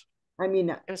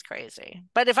was crazy.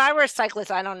 But if I were a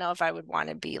cyclist, I don't know if I would want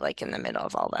to be like in the middle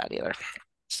of all that either.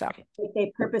 So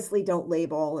they purposely don't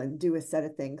label and do a set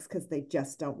of things because they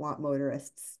just don't want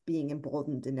motorists being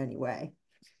emboldened in any way.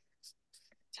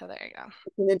 So there you go.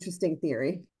 It's an interesting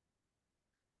theory.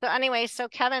 So anyway,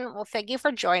 Kevin, well, thank you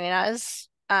for joining us.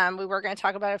 We were going to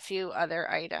talk about a few other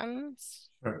items,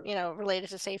 related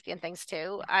to safety and things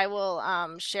too. I will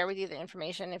share with you the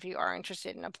information if you are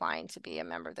interested in applying to be a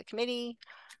member of the committee.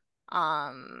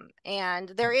 And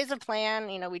there is a plan,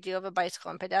 we do have a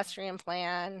bicycle and pedestrian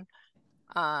plan.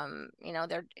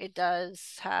 It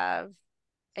does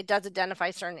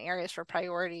identify certain areas for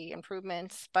priority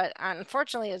improvements, but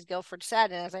unfortunately, as Guilford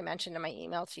said, and as I mentioned in my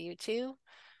email to you too,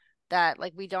 that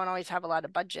like we don't always have a lot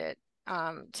of budget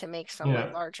to make some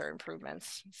like larger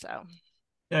improvements. So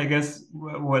yeah, I guess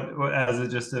what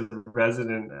as just a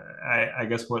resident, I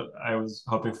guess what I was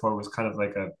hoping for was kind of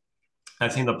like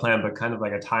I've seen the plan, but kind of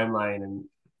like a timeline, and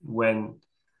when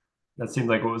that seemed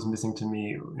like what was missing to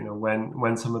me.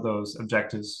 When some of those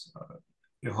objectives,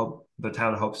 the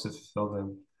town hopes to fulfill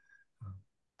them.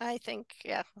 I think,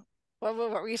 yeah.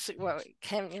 What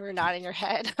Kim, you were nodding your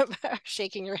head,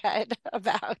 shaking your head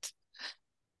about?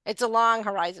 It's a long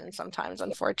horizon sometimes,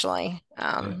 unfortunately.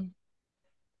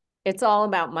 It's all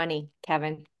about money,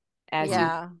 Kevin.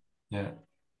 Yeah.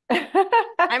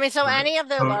 I mean, so any of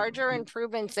the larger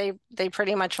improvements, they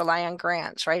pretty much rely on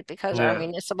grants, right? Because our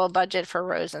municipal budget for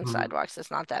roads and sidewalks is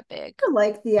not that big. I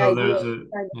like the idea of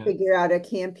trying to figure out a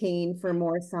campaign for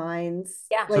more signs.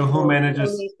 Yeah. So who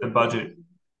manages the budget?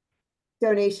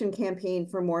 Donation campaign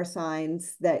for more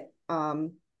signs that,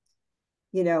 that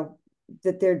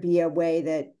there'd be a way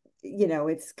that,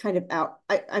 it's kind of out.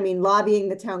 I mean, lobbying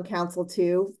the town council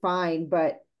too, fine,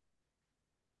 but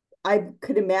I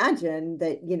could imagine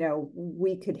that,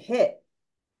 we could hit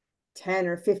 $10,000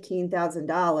 or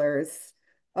 $15,000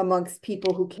 amongst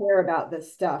people who care about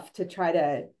this stuff to try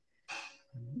to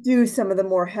do some of the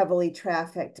more heavily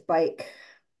trafficked bike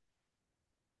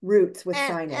routes with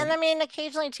signage. And I mean,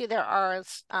 occasionally too, there are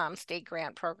state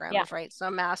grant programs, right? So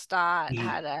MassDOT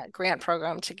had a grant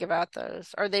program to give out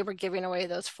those, or they were giving away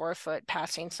those 4-foot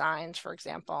passing signs, for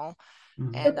example.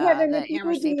 And Kevin, the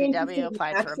Amherst DPW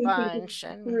applied for a bunch,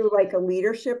 and through like a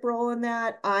leadership role in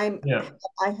that. I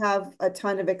have a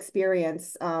ton of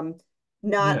experience,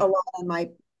 not a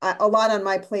lot on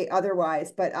my plate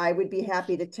otherwise, but I would be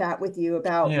happy to chat with you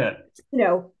about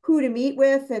who to meet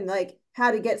with and like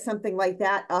how to get something like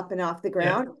that up and off the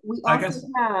ground. We also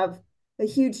have a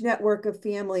huge network of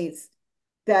families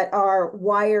that are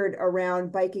wired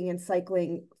around biking and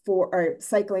cycling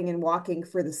and walking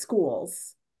for the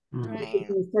schools. Mhm. It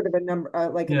would be sort of a number,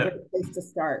 like a Yeah. great place to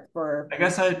start for. I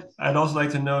guess I'd also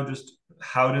like to know just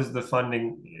how does the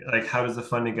funding, like how does the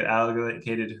funding get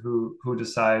allocated? Who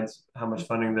decides how much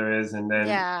funding there is? And then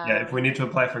yeah, if Yeah. we need to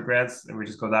apply for grants and we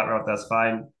just go that route, that's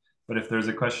fine. But if there's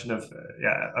a question of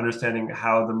yeah, understanding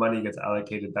how the money gets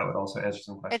allocated, that would also answer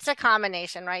some questions. It's a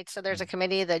combination, right? So there's a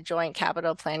committee, the Joint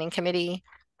Capital Planning Committee,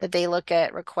 that they look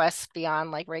at requests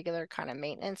beyond like regular kind of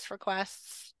maintenance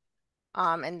requests.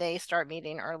 And they start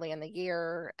meeting early in the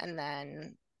year, and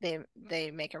then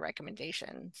they make a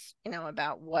recommendations, you know,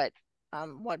 about what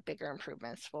bigger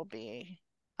improvements will be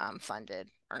funded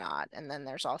or not. And then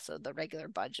there's also the regular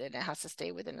budget. It has to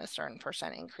stay within a certain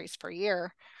percent increase per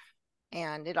year.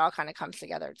 And it all kind of comes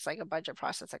together. It's like a budget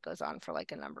process that goes on for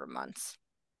like a number of months.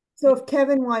 So if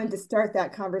Kevin wanted to start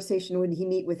that conversation, would he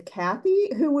meet with Kathy?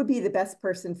 Who would be the best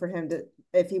person for him to,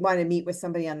 if he wanted to meet with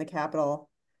somebody on the Capitol,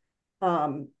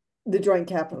 the Joint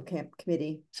Capital Camp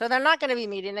Committee? So they're not going to be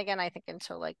meeting again, I think,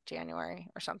 until like January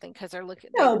or something, because they're looking.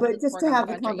 No, but just to have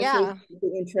the budget. conversation, Yeah,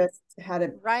 the interest, how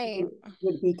to right.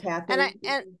 would be Kathy.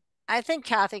 And I think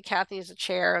Kathy is the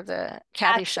chair of the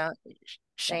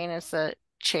Shane is the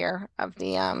chair of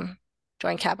the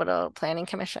Joint Capital Planning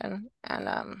Commission.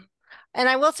 And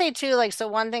I will say too, like, so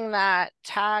one thing that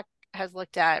TAC has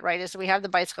looked at, right, is we have the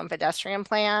bicycle and pedestrian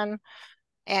plan.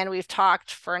 And we've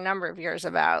talked for a number of years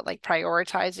about like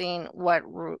prioritizing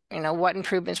what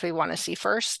improvements we want to see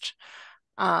first.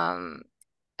 And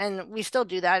we still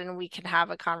do that, and we can have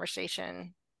a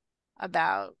conversation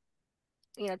about,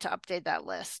 you know, to update that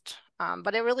list.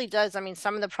 But it really does, I mean,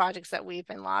 some of the projects that we've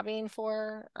been lobbying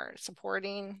for or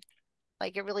supporting,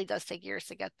 like it really does take years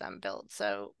to get them built.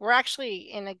 So we're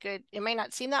actually in a good, it may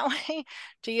not seem that way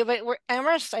to you, but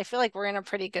Amherst, I feel like we're in a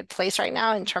pretty good place right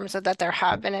now in terms of that there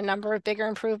have been a number of bigger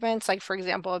improvements. Like for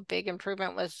example, a big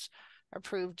improvement was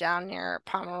approved down near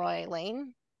Pomeroy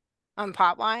Lane,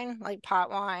 Potwine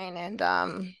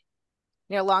and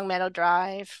near Long Meadow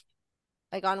Drive,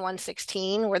 like on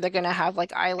 116, where they're going to have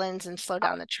like islands and slow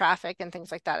down the traffic and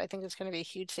things like that. I think it's going to be a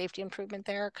huge safety improvement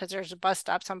there because there's bus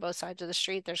stops on both sides of the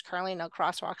street. There's currently no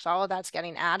crosswalks. All of that's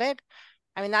getting added.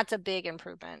 I mean, that's a big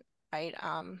improvement, right?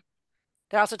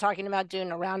 They're also talking about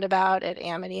doing a roundabout at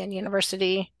Amity and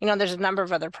University. You know, there's a number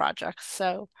of other projects.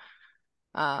 So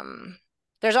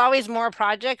there's always more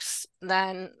projects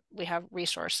than we have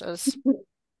resources.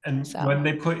 And when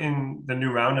they put in the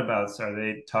new roundabouts, are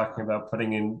they talking about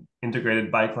putting in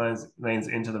integrated bike lanes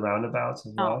into the roundabouts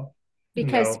as well?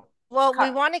 Because well,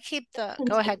 we want to keep the,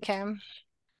 go ahead, Kim.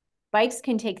 Bikes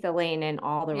can take the lane in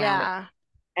all the roundabouts.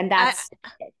 And that's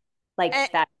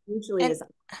that usually is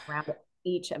around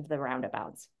each of the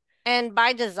roundabouts. And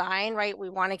by design, right,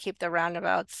 we want to keep the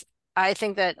roundabouts. I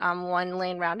think that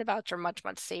 1-lane roundabouts are much,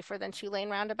 much safer than 2-lane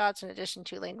roundabouts. In addition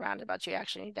to 2-lane roundabouts, you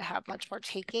actually need to have much more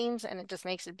takings, and it just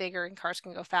makes it bigger and cars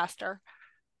can go faster.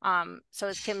 So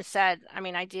as Kim said, I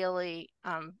mean, ideally,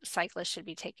 cyclists should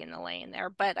be taking the lane there.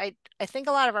 But I think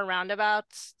a lot of our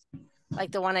roundabouts,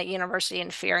 like the one at University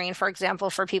and Farian, for example,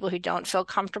 for people who don't feel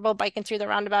comfortable biking through the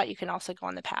roundabout, you can also go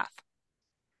on the path.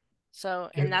 So,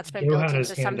 and that's been built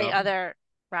into some of the other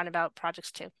roundabout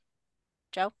projects too.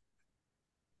 Joe?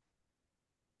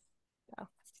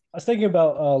 I was thinking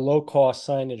about low cost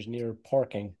signage near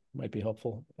parking might be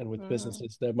helpful, and with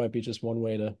businesses, that might be just one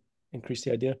way to increase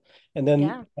the idea. And then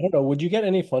I don't know, would you get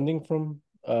any funding from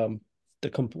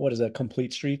what is that,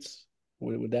 Complete Streets?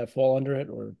 Would that fall under it,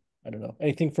 or I don't know,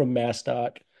 anything from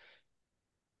MassDOT?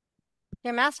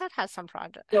 Yeah, MassDOT has some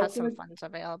funds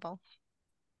available.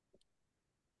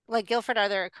 Like Guilford, are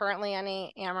there currently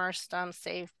any Amherst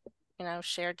safe, you know,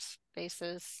 shared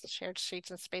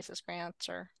streets and spaces grants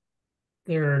or?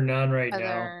 There are none right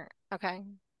now. Okay.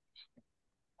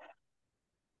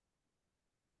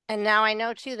 And now I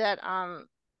know too that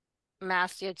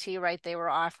Mass DOT, right, they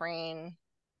were offering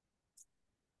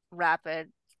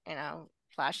rapid, you know,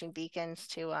 flashing beacons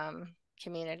to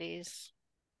communities.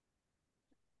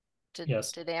 Did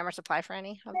Amherst apply for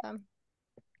any of them?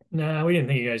 No, we didn't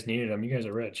think you guys needed them. You guys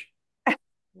are rich.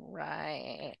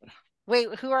 Right.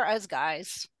 Wait, who are us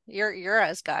guys? You're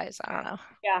us guys. I don't know.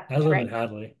 Yeah. I live in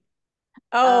Hadley.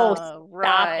 Oh,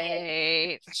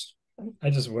 right. I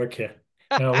just work here.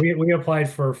 No, we applied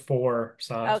for 4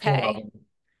 songs. Okay.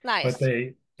 Nice. But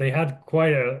they had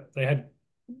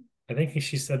I think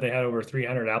she said they had over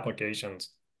 300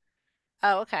 applications.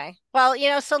 Oh, okay. Well, you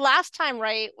know, so last time,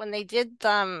 right, when they did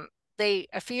a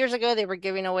few years ago, they were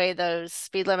giving away those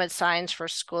speed limit signs for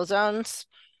school zones.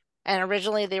 And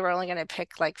originally they were only going to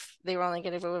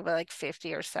give away like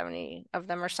 50 or 70 of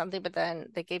them or something, but then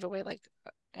they gave away like,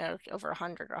 you know, over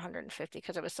 100 or 150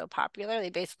 because it was so popular. They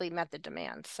basically met the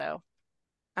demand. So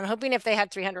I'm hoping if they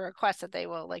had 300 requests that they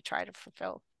will like try to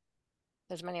fulfill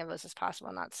as many of those as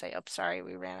possible, not say, oh, sorry,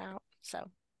 we ran out. So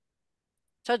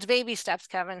it's baby steps,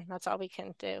 Kevin. That's all we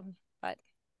can do. But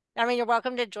I mean, you're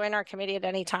welcome to join our committee at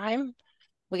any time.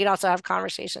 We can also have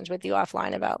conversations with you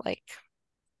offline about like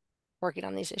working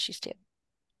on these issues too.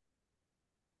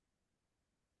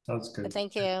 Sounds good. But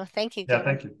thank you. Thank you, Yeah,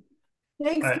 Kevin. thank you.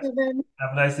 Thanks, All right. Kevin.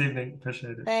 Have a nice evening.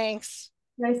 Appreciate it. Thanks.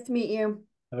 Nice to meet you.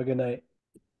 Have a good night.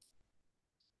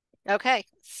 Okay,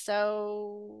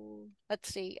 so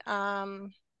let's see.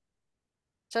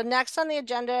 So next on the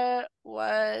agenda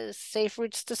was safe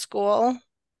routes to school.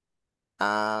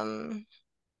 And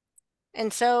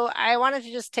so I wanted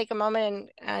to just take a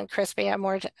moment and Chris may have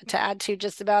more to add to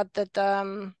just about that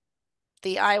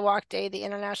the iWalk Day, the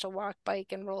International Walk,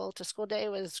 Bike, and Roll to School Day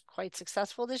was quite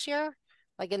successful this year.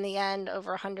 Like in the end, over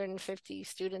 150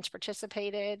 students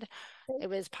participated. It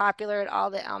was popular at all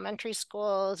the elementary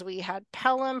schools. We had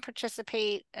Pelham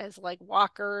participate as like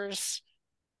walkers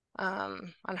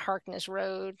on Harkness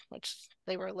Road, which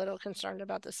they were a little concerned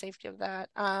about the safety of that.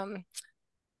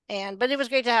 But it was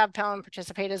great to have Pelham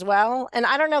participate as well. And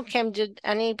I don't know, Kim, did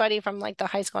anybody from like the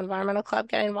high school environmental club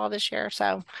get involved this year?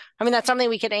 So, I mean, that's something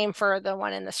we could aim for the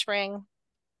one in the spring.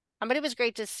 But it was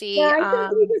great to see. Yeah, I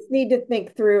think we just need to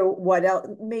think through what else.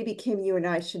 Maybe Kim, you and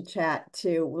I should chat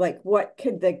too. Like, what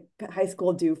could the high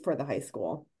school do for the high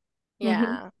school?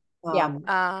 Yeah. Yeah. You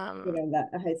know,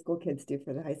 that high school kids do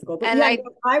for the high school. But And yeah,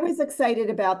 I was excited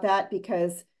about that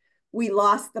because we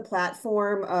lost the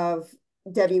platform of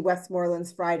Debbie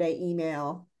Westmoreland's Friday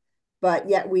email, but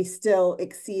yet we still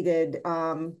exceeded,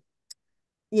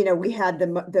 you know, we had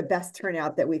the best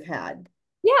turnout that we've had.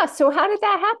 Yeah, so how did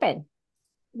that happen?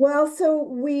 Well, so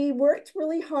we worked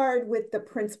really hard with the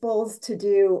principals to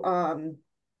do,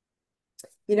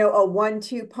 you know, a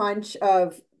 1-2 punch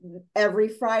of every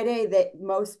Friday that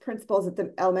most principals at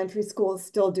the elementary schools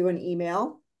still do an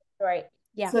email. Right.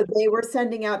 Yeah. So they were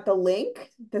sending out the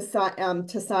link to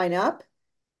sign up.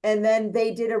 And then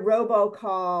they did a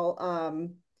robocall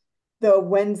the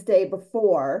Wednesday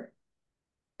before.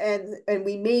 And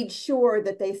we made sure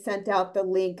that they sent out the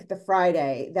link the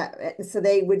Friday, that so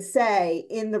they would say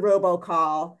in the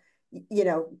robocall, you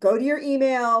know, go to your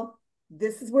email,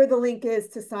 this is where the link is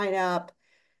to sign up,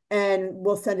 and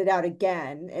we'll send it out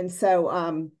again. And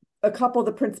so a couple of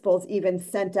the principals even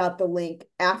sent out the link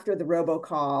after the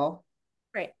robocall.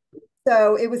 Right.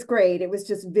 So it was great. It was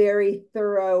just very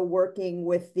thorough working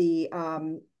with the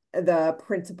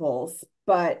principals.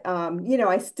 But you know,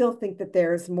 I still think that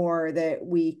there's more that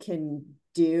we can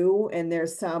do, and there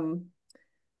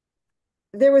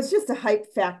was just a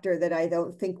hype factor that I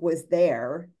don't think was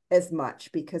there as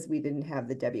much because we didn't have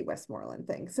the Debbie Westmoreland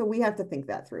thing. So we have to think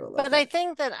that through a little But bit. I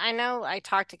think that I know I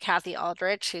talked to Kathy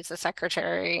Aldrich, who's the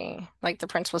secretary, like the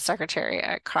principal secretary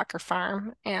at Crocker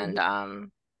Farm,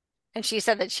 and she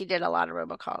said that she did a lot of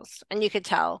robocalls, and you could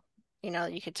tell, you know,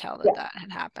 that that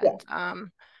had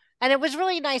happened. And it was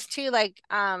really nice too, like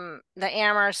the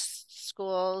Amherst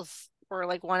schools were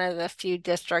like one of the few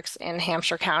districts in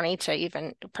Hampshire County to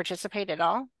even participate at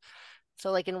all.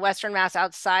 So like in Western Mass,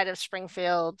 outside of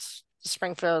Springfield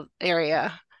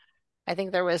area, I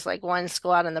think there was like one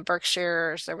school out in the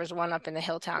Berkshires. There was one up in the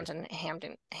hill towns in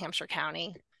Hampshire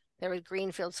County. There was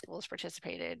Greenfield schools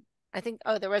participated. I think,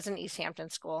 oh, there was an East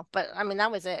Hampton school, but I mean,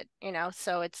 that was it, you know?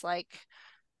 So it's like,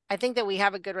 I think that we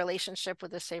have a good relationship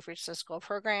with the Safe Routes to School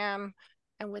program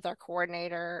and with our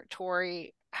coordinator,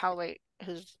 Tori Howley,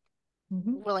 who's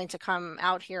willing to come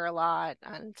out here a lot.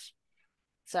 And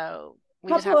so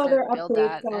we just have to build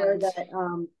that. Are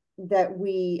that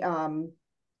we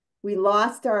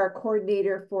lost our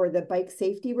coordinator for the bike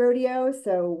safety rodeo.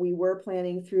 So we were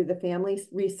planning through the Family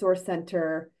Resource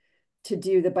Center to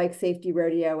do the bike safety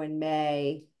rodeo in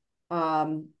May.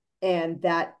 And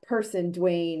that person,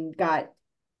 Dwayne, got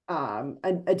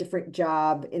a different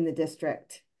job in the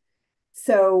district.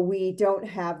 So we don't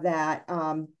have that.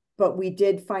 But we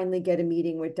did finally get a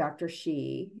meeting with Dr.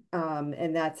 Shi,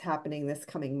 and that's happening this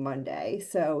coming Monday.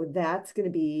 So that's going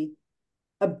to be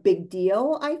a big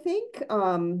deal, I think.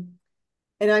 And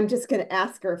I'm just going to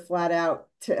ask her flat out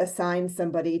to assign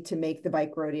somebody to make the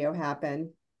bike rodeo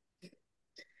happen.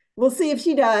 We'll see if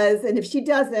she does. And if she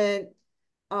doesn't,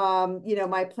 you know,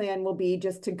 my plan will be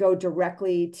just to go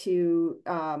directly to,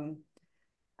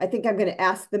 I think I'm going to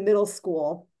ask the middle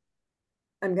school.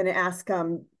 I'm going to ask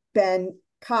Ben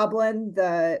Coblin,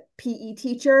 the PE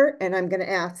teacher, and I'm going to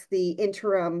ask the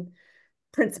interim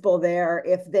principal there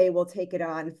if they will take it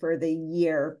on for the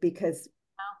year, because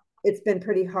it's been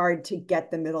pretty hard to get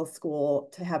the middle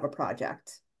school to have a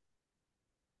project.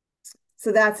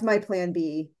 So that's my plan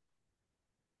B.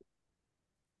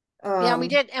 Yeah, we Um,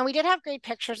 did, and we did have great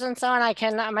pictures and so on.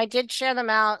 I did share them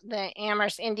out. The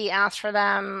Amherst Indy asked for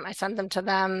them. I sent them to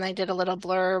them. They did a little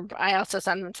blurb. I also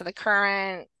sent them to the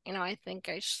Current. I think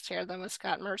I shared them with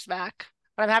Scott Merzback.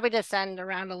 But I'm happy to send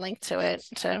around a link to it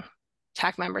to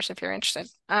TAC members if you're interested.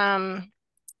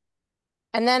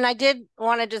 And then I did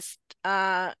want to just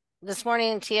this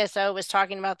morning TSO was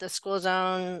talking about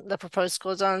the proposed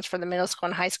school zones for the middle school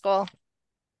and high school.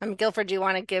 Guilford, do you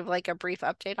want to give like a brief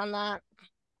update on that?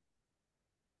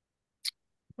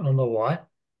 On the what?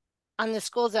 On the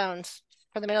school zones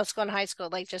for the middle school and high school,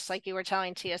 like just like you were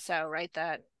telling TSO, right?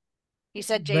 That you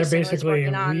said They're Jason was basically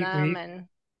working on them and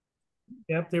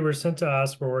yep, they were sent to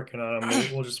us. We're working on them.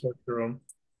 We'll just work through them.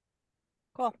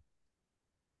 cool.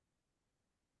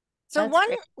 So That's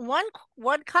great.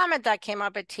 one comment that came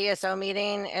up at TSO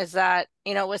meeting is that,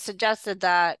 it was suggested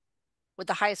that with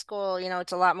the high school,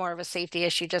 it's a lot more of a safety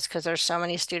issue just because there's so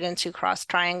many students who cross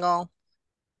Triangle,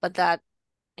 but that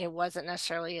it wasn't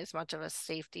necessarily as much of a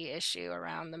safety issue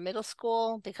around the middle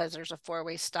school because there's a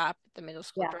four-way stop at the middle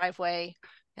school Yeah. driveway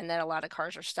and that a lot of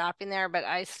cars are stopping there. But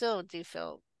I still do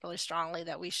feel really strongly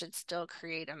that we should still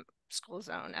create a school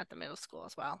zone at the middle school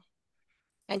as well.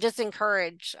 And just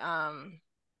encourage, I'm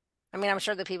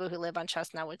sure the people who live on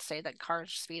Chestnut would say that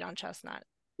cars speed on Chestnut.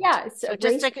 Yeah, it's So a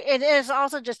just race. it is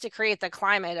also just to create the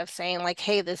climate of saying like,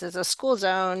 hey, this is a school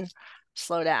zone,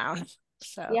 slow down.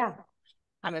 So Yeah.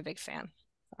 I'm a big fan.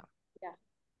 So. Yeah.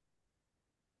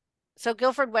 So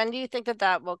Guilford, when do you think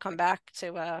that will come back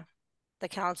to the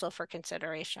council for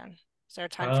consideration? Is there a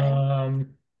time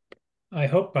frame? I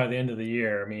hope by the end of the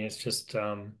year. I mean, it's just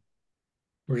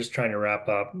we're just trying to wrap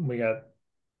up. We got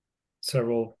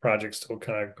several projects still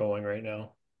kind of going right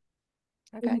now.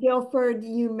 Okay. And Guilford,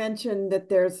 you mentioned that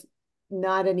there's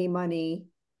not any money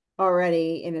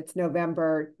already and it's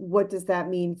November. What does that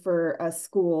mean for a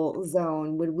school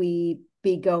zone? Would we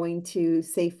be going to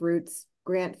Safe Routes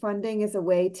grant funding as a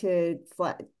way to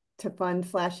fund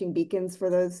flashing beacons for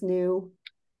those new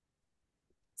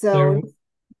There, zones?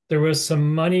 there was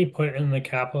some money put in the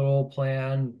capital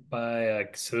plan by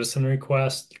a citizen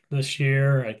request this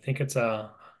year. I think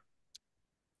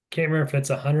can't remember if it's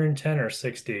 110 or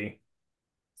 60.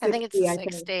 I think it's the 60, I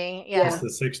think. 60. Yeah. It's the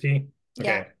 60? Yeah.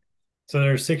 Okay. So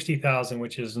there's 60,000,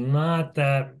 which is not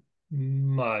that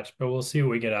much, but we'll see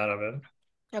what we get out of it.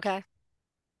 Okay.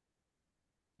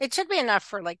 It should be enough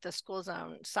for like the school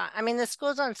zone sign. The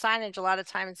school zone signage, a lot of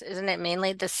times, isn't it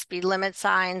mainly the speed limit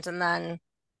signs and then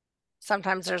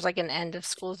sometimes there's like an end of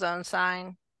school zone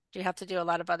sign? Do you have to do a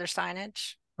lot of other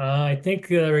signage? I think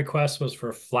the request was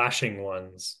for flashing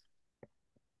ones.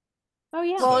 Oh,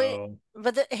 yeah. Well, So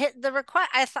but the request,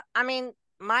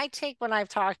 my take when I've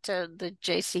talked to the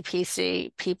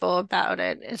JCPC people about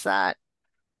it is that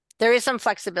there is some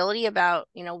flexibility about,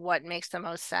 what makes the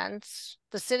most sense.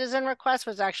 The citizen request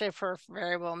was actually for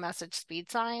variable message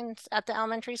speed signs at the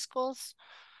elementary schools,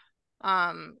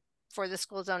 for the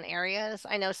school zone areas.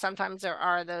 I know sometimes there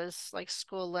are those like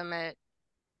school limit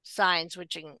signs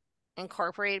which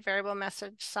incorporate variable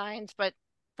message signs, but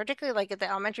particularly like at the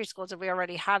elementary schools, if we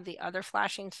already have the other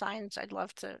flashing signs, I'd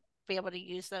love to be able to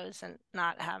use those and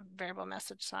not have variable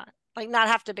message sign, like not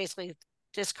have to basically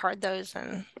discard those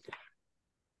and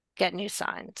get new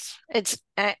signs.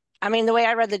 The way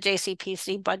I read the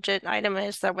JCPC budget item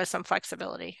is there was some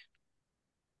flexibility.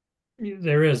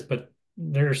 there is, but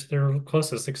they're close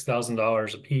to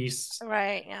 $6,000 a piece.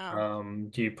 Right. Yeah.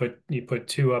 Do you put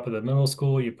two up at the middle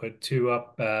school, you put two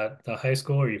up at the high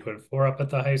school, or you put four up at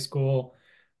the high school?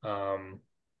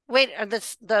 Wait, are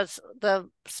the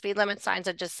speed limit signs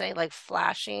that just say like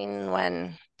flashing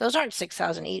when those aren't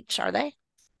 6,000 each, are they?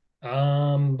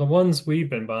 The ones we've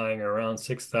been buying are around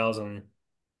 6,000.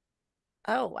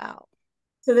 Oh, wow.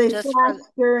 So they Just flash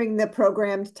for during the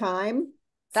programmed time?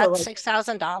 So that's like,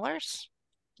 $6,000?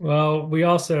 Well,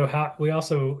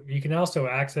 you can also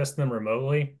access them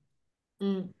remotely.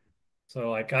 Mm. So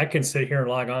like I can sit here and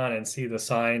log on and see the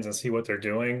signs and see what they're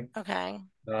doing. Okay.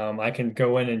 I can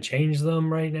go in and change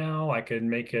them right now. I could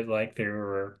make it like they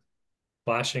were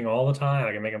flashing all the time.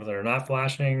 I can make them so they're not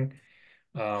flashing.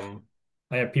 Um,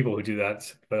 I have people who do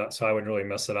that, but so I would really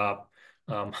mess it up.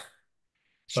 Um,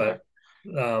 Sure.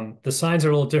 but the signs are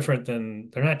a little different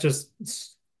they're not just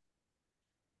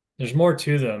there's more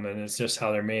to them, and it's just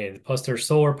how they're made. Plus, they're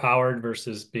solar powered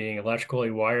versus being electrically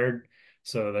wired.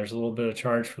 So there's a little bit of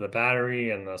charge for the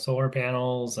battery and the solar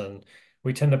panels. And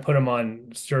we tend to put them on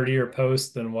sturdier posts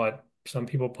than what some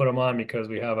people put them on because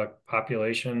we have a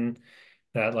population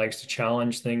that likes to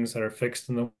challenge things that are fixed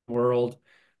in the world.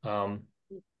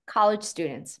 College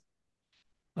students.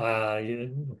 Yeah,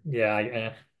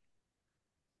 yeah.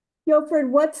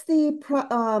 Guilford, what's the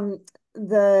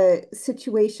the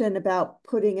situation about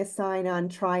putting a sign on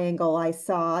Triangle, I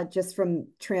saw just from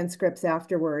transcripts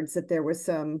afterwards that there was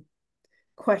some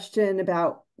question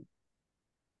about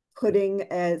putting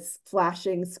as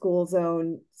flashing school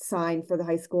zone sign for the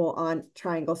high school on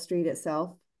Triangle Street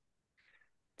itself.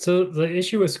 So the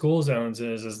issue with school zones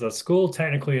is the school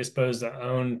technically is supposed to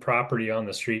own property on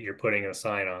the street you're putting a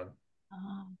sign on.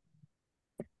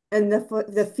 And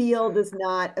the field is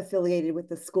not affiliated with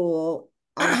the school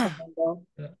on Triangle.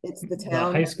 It's the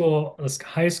town. This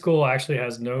high school actually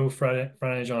has no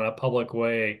frontage on a public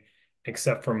way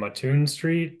except for Mattoon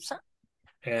Street So,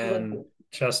 and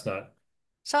Chestnut.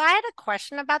 so I had a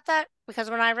question about that because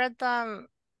when I read the,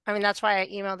 I mean, that's why I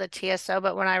emailed the TSO,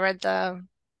 but when I read the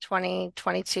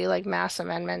 2022 like mass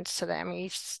amendments to the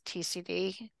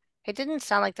MUTCD, it didn't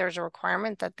sound like there was a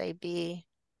requirement that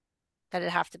that it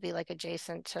have to be like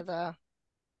adjacent to the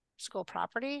school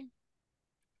property.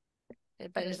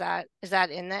 But is that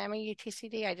in the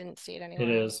MUTCD? I didn't see it anywhere.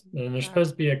 It is, and there's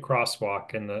supposed to be a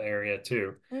crosswalk in the area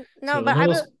too. No, So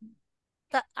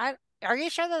but are you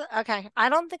sure that, okay, I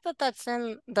don't think that that's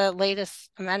in the latest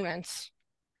amendments.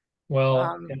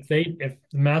 Well, if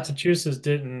Massachusetts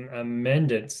didn't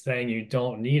amend it saying you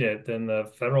don't need it, then the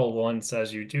federal one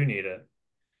says you do need it.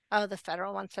 Oh, the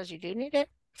federal one says you do need it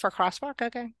for crosswalk.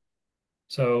 Okay.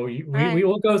 So right.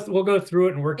 we'll go through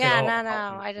it and work it Yeah, out.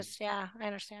 no. I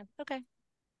understand. Okay.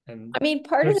 And I mean,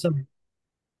 part of there's some,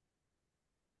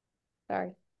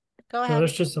 sorry. Go no, ahead.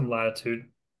 there's just some latitude.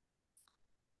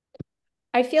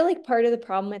 I feel like part of the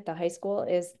problem at the high school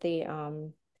is the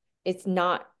it's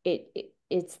not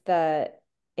it's the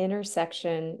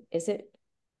intersection, is it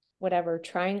whatever,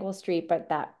 Triangle Street, but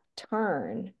that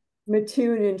turn.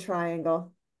 Mattoon and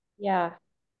Triangle. Yeah.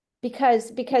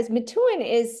 Because Mattoon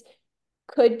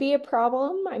could be a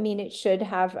problem. I mean, it should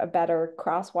have a better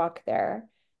crosswalk there.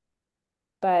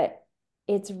 But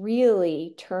it's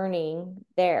really turning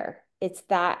there. It's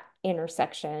that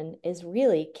intersection is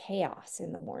really chaos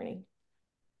in the morning.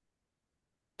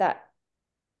 That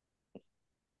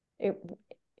it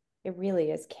really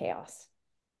is chaos.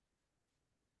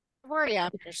 We're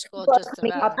after school But just I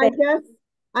mean, about. I guess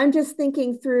I'm just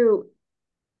thinking through,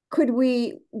 could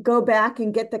we go back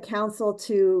and get the council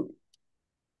to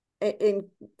and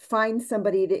find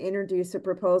somebody to introduce a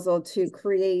proposal to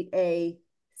create a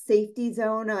safety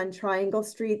zone on Triangle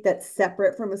Street that's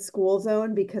separate from a school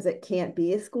zone because it can't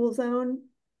be a school zone?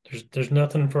 There's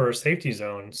nothing for a safety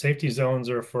zone. Safety zones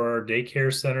are for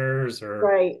daycare centers or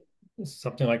Right.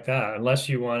 something like that, unless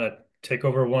you want to take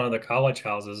over one of the college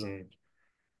houses and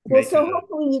Well, make so it a,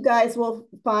 hopefully you guys will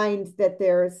find that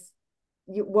there's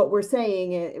what we're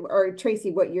saying, or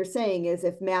Tracy, what you're saying is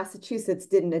if Massachusetts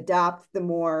didn't adopt the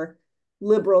more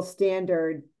liberal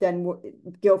standard, then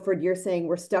Guilford, you're saying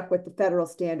we're stuck with the federal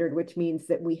standard, which means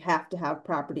that we have to have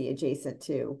property adjacent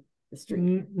to the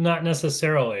street. not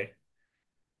necessarily.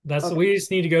 That's Okay. we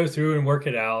just need to go through and work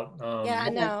it out. Yeah,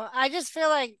 no, I just feel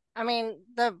like, I mean,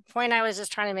 the point I was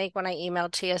just trying to make when I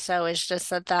emailed TSO is just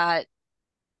that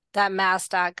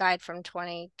MassDOT guide from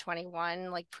 2021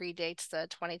 like predates the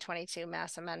 2022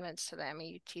 mass amendments to the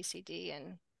MUTCD,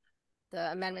 and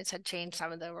the amendments had changed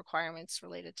some of the requirements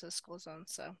related to the school zone.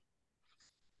 So,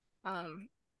 and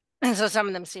so some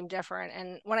of them seem different.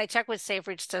 And when I checked with Safe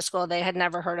Routes to School, they had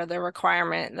never heard of the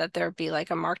requirement that there be like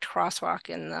a marked crosswalk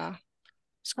in the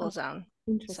school zone.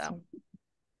 Interesting.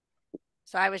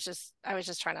 So I was just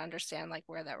trying to understand like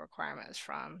where that requirement is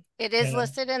from. It is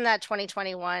listed in that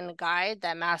 2021 guide,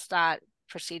 that MassDOT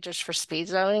procedures for speed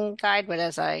zoning guide, but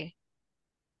as I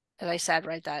said,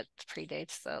 right, that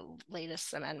predates the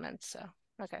latest amendments. So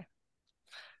okay.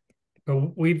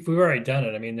 But we've already done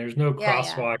it. I mean, there's no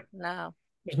crosswalk. No.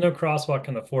 There's no crosswalk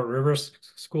in the Fort River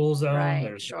school zone. Right,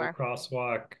 There's sure. no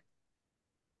crosswalk.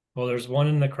 Well, there's one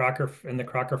in the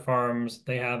Crocker Farms.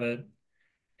 They have it,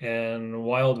 and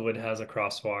Wildwood has a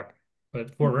crosswalk,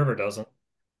 but Fort River doesn't.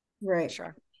 Right.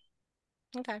 Sure.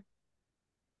 Okay.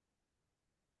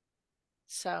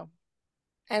 So,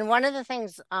 and one of the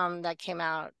things that came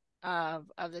out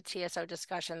of the TSO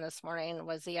discussion this morning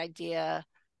was the idea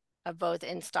of both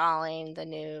installing the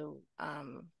new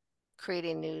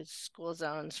creating new school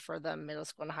zones for the middle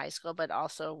school and high school, but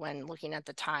also when looking at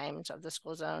the times of the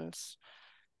school zones,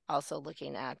 also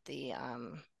looking at the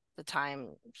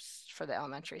times for the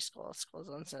elementary school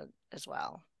zones as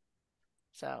well.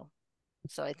 So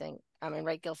I think, I mean,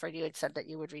 right, Guilford, you had said that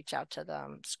you would reach out to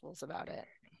the schools about it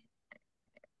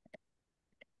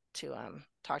to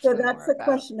talk to them more about. So that's the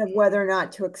question of whether or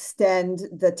not to extend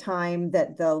the time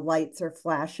that the lights are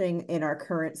flashing in our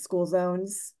current school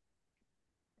zones.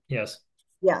 Yes.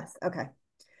 Yes. Okay.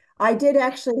 I did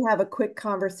actually have a quick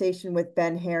conversation with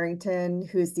Ben Harrington,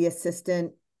 who's the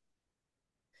assistant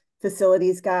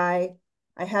facilities guy.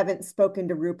 I haven't spoken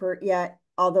to Rupert yet,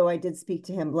 although I did speak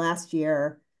to him last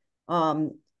year.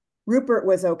 Rupert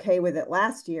was okay with it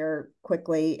last year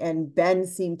quickly, and Ben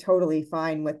seemed totally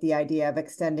fine with the idea of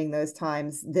extending those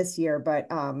times this year, but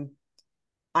I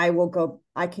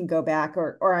can go back,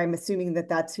 or I'm assuming that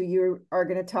that's who you are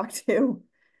going to talk to.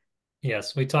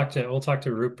 Yes, we'll talk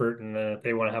to Rupert, and if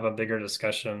they want to have a bigger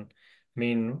discussion. I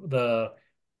mean, the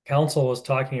council was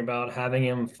talking about having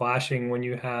him flashing when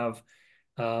you have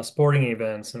sporting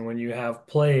events and when you have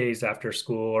plays after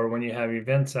school or when you have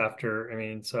events after. I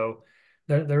mean, so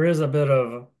there is a bit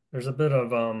of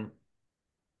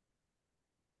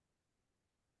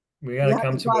we got You to have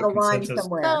come to to draw a the line consensus.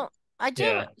 somewhere. So I do,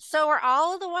 Yeah. so are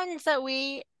all the ones that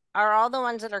are all the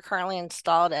ones that are currently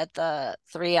installed at the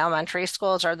 3 elementary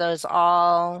schools, are those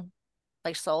all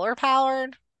like solar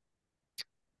powered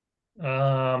They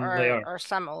or are.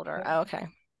 some older? Oh, okay.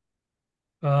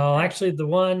 Well, Right. actually, the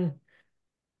ones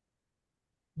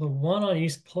on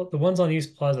East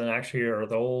Pleasant actually are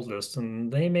the oldest,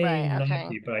 and they may Right, not okay.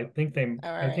 be, but All I think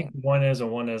right. one is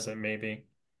and one isn't maybe.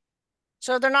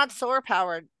 So they're not solar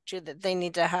powered, do they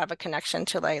need to have a connection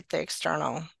to like the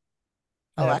external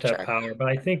They have to have electric? power, but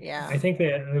I Yeah. think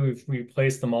we've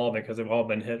replaced them all because they've all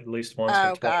been hit at least once or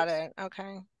Oh, got twice. it.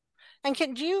 Okay. And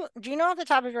do you know off the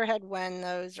top of your head when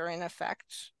those are in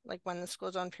effect? Like when the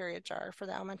school zone periods are for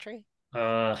the elementary?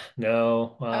 No,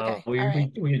 Okay. All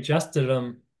right. we adjusted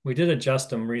them. We did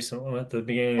adjust them recently at the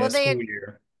beginning of Well, the school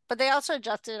year. but they also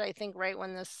adjusted, I think, right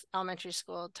when this elementary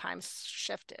school times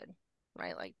shifted,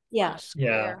 right? Like Yeah. last school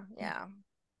Yeah. year. Yeah.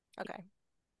 Okay.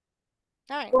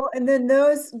 All right. Well, and then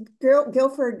those,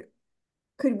 Guilford,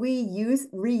 could we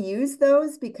reuse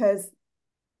those because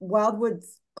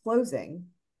Wildwood's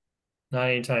closing? Not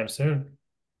anytime soon.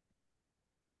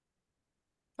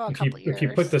 Well, a couple If you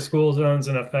put years. the school zones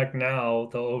in effect now,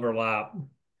 they'll overlap.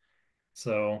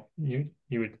 So you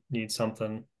would need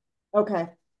something. Okay.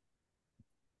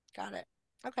 Got it.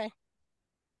 Okay. Yeah,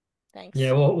 Thanks.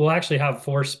 we'll actually have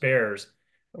 4 spares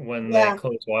when they Yeah,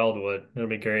 close Wildwood. It'll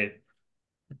be great.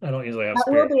 I don't usually have that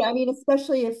will spares. be. I mean,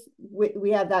 especially if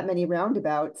we have that many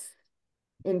roundabouts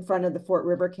in front of the Fort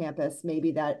River campus,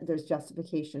 maybe that there's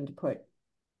justification to put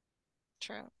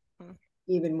True. Mm.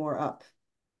 even more up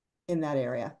in that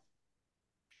area.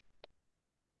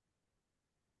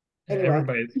 Anyway,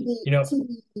 Everybody, to be, you know, to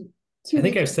be, I to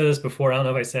think be, I've said this before. I don't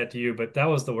know if I said it to you, but that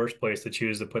was the worst place to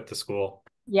choose to put the school.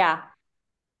 Yeah.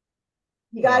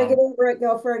 you got to get Um, over it,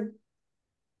 Guilford.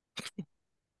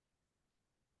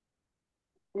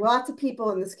 Lots of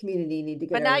people in this community need to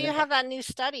get But now over you that. have that new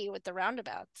study with the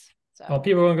roundabouts. well, So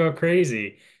people are gonna go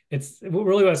crazy. It's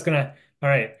really what's gonna. All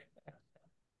right,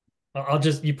 I'll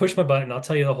just you push my button. I'll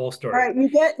tell you the whole All story. right,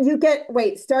 wait, you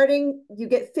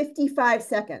get 55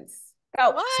 seconds.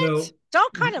 Go. what? So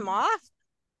Don't cut him off.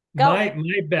 Go. my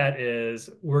bet is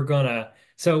we're gonna.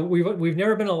 So we've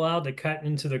never been allowed to cut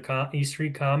into the East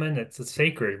Street Common. It's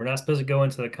sacred. We're not supposed to go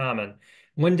into the Common.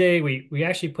 One day we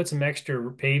actually put some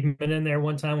extra pavement in there.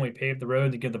 One time we paved the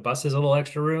road to give the buses a little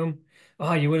extra room.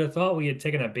 Oh, you would have thought we had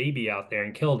taken a baby out there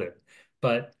and killed it,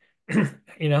 but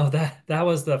that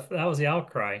was the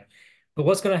outcry. But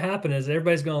what's going to happen is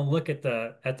everybody's going to look at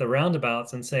the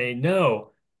roundabouts and say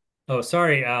no. Oh,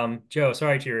 sorry, Joe.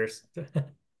 Sorry to yours.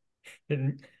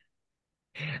 Didn't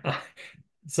uh,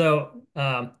 so,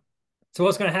 so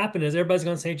what's going to happen is everybody's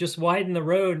going to say, just widen the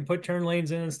road and put turn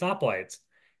lanes in and stoplights.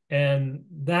 And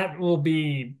that will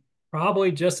be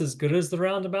probably just as good as the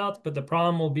roundabouts, but the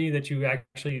problem will be that you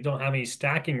actually don't have any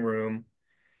stacking room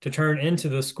to turn into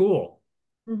the school.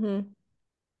 Mm-hmm.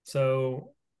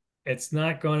 So it's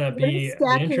not going to What be is the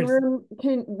stacking entrance. room?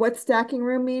 What's stacking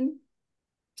room mean?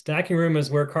 Stacking room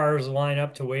is where cars line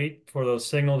up to wait for those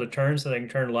signal to turn so they can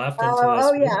turn left into Oh, the oh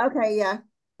school. yeah, okay, yeah,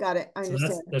 got it. I So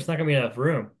understand. there's not going to be enough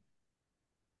room.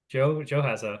 Joe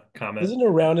has a comment. Isn't a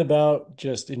roundabout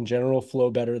just in general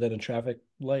flow better than a traffic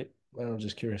light? I'm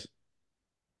just curious.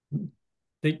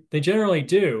 They generally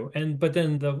do, but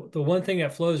then the one thing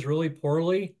that flows really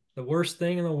poorly, the worst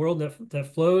thing in the world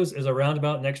that flows is a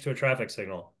roundabout next to a traffic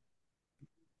signal.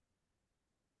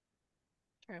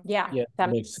 True. Yeah. Yeah, That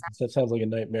that makes sense. That sounds like a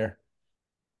nightmare.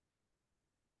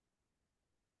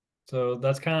 So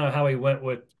that's kind of how we went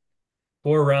with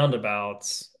 4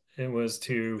 roundabouts. It was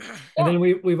to, and Yeah. then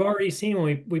we've already seen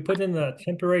when we put in the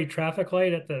temporary traffic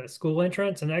light at the school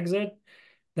entrance and exit.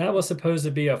 That was supposed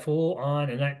to be a full on,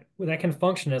 and that can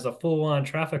function as a full on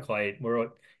traffic light where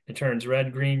it turns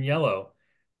red, green, yellow.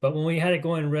 But when we had it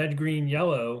going red, green,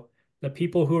 yellow, the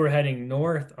people who were heading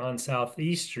north on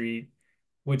Southeast Street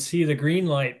would see the green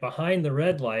light behind the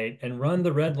red light and run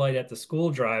the red light at the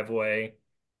school driveway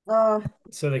Uh,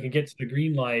 so they could get to the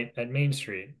green light at Main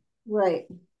Street. right.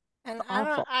 And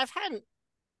Awful. I've had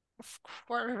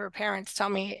quarter parents tell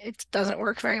me it doesn't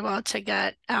work very well to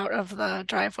get out of the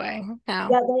driveway now.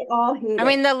 Yeah, they all hate I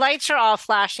mean, it. the lights are all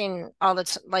flashing all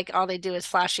the like all they do is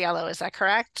flash yellow. Is that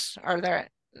correct? Or they're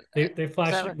They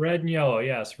flash that what- red and yellow,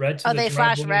 yes, red to oh, the they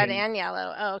flash driveway red and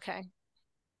yellow. Oh, okay.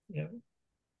 yeah.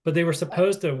 But they were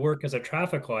supposed to work as a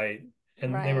traffic light,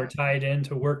 and they were Right. tied in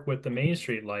to work with the Main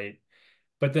Street light.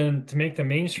 But then to make the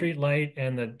Main Street light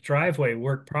and the driveway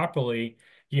work properly,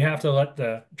 you have to let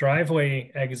the driveway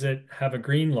exit have a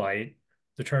green light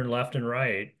to turn left and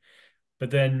right. But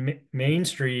then Main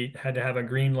Street had to have a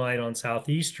green light on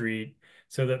Southeast Street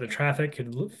so that the traffic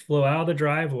could flow out of the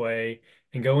driveway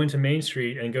and go into Main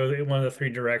Street and go in one of the three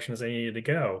directions they needed to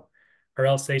go. Or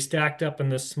else they stacked up in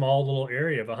this small little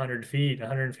area of 100 feet,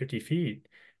 150 feet.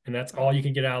 And that's all you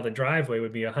can get out of the driveway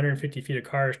would be 150 feet of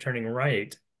cars turning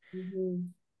right. Mhm.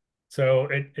 So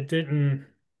it didn't.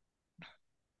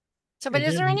 So, but It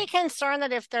is there didn't. any concern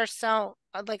that if there's so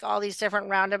like all these different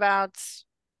roundabouts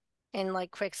in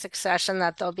like quick succession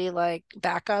that there'll be like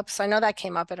backups? I know that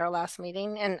came up at our last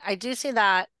meeting, and I do see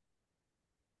that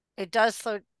it does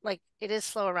slow, like it is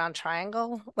slow around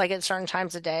Triangle, like at certain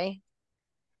times of day.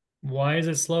 Why is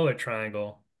it slow at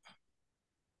Triangle?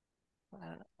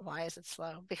 Why is it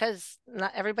slow? Because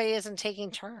not everybody isn't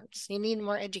taking turns. You need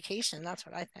more education. That's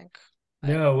what I think.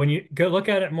 No, when you go look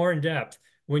at it more in depth,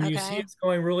 when you see Okay. it's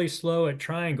going really slow at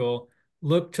Triangle,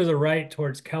 look to the right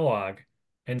towards Kellogg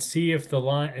and see if if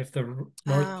the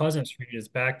North Oh, Pleasant Street is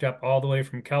backed up all the way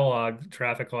from Kellogg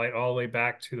traffic light all the way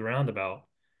back to the roundabout.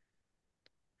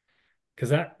 Because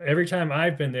that every time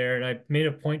I've been there, and I made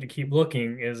a point to keep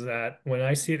looking, is that when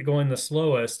I see it going the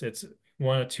slowest, it's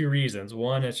one of two reasons.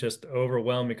 One, it's just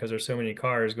overwhelmed because there's so many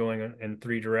cars going in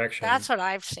three that's directions. what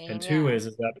I've And seen. two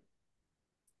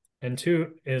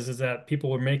Yeah. is that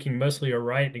people were making mostly a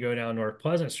right to go down North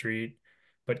Pleasant Street,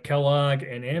 but Kellogg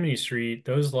and Amity Street,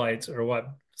 those lights are what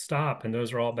stop, and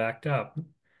those are all backed up.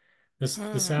 This Hmm.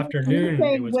 You're afternoon, it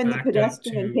saying was when the backed up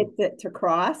pedestrian to. hits it to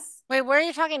cross? Wait, where are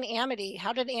you talking Amity?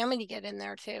 How did Amity get in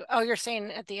there too? Oh, you're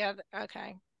saying at the other,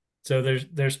 okay. So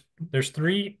there's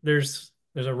three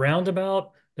there's a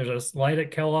roundabout, there's a light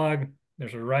at Kellogg,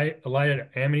 there's a light at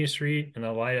Amity Street, and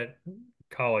a light at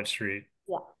College Street.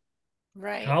 Yeah.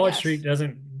 Right, College yes. Street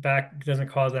doesn't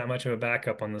cause that much of a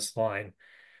backup on this line,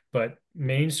 but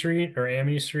Main Street or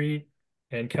Amity Street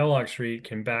and Kellogg Street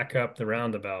can back up the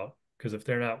roundabout because if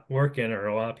they're not working or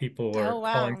a lot of people are Oh,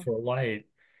 calling wow. for a light,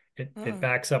 it Mm.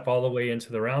 backs up all the way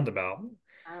into the roundabout.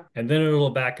 Wow. And then it'll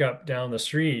back up down the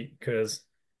street because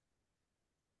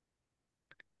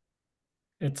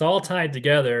it's all tied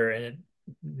together and it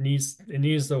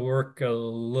needs to work a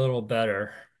little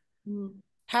better. Mm.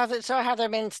 Have there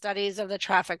been studies of the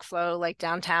traffic flow like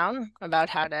downtown about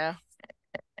how to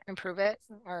improve it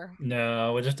or?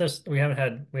 No, we haven't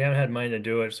had money to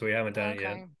do it, so we haven't done it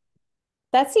yet. Okay.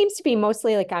 That seems to be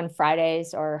mostly like on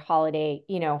Fridays or holiday,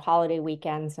 holiday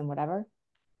weekends and whatever.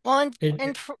 Well,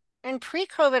 It in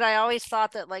pre-COVID, I always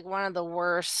thought that like one of the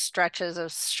worst stretches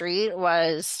of street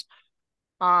was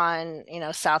on,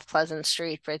 South Pleasant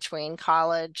Street between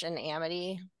College and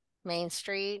Amity Main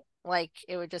Street. Like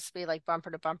it would just be like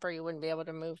bumper to bumper. You wouldn't be able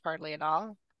to move hardly at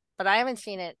all. But I haven't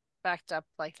seen it backed up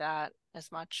like that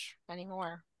as much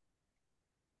anymore.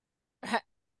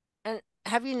 And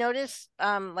have you noticed,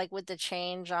 like with the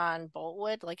change on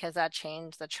Boltwood, like has that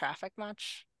changed the traffic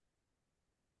much?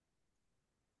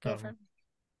 Guilford?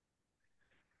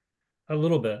 a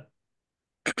little bit.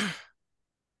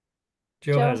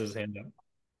 Joe Joe? has his hand up.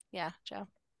 Yeah, Joe.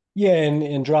 Yeah,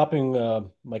 and dropping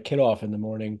my kid off in the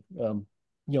morning,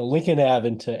 Lincoln Ave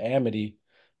into Amity,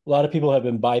 a lot of people have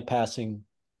been bypassing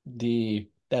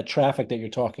that traffic that you're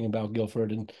talking about,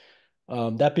 Guilford, and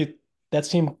that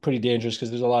seemed pretty dangerous because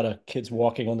there's a lot of kids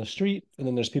walking on the street, and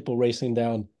then there's people racing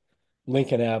down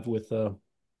Lincoln Ave with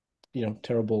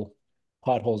terrible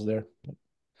potholes there.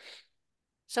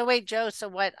 So wait, Joe, so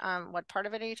what part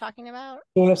of it are you talking about?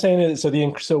 So what I'm saying is,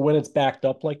 so when it's backed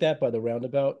up like that by the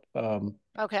roundabout,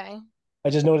 Okay. I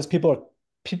just noticed people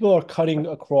are cutting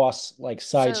across like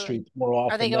side So streets more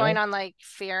are they often going now. on like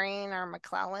Fearing or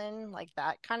McClellan, like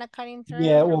that kind of cutting through?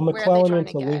 Yeah, Or well, where are they McClellan trying to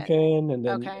into get? Lincoln, and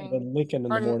then Okay. Lincoln in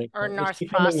the morning. Or It's North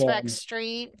becoming Prospect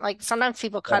Street. Like sometimes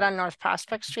people cut on North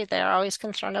Prospect Street. They are always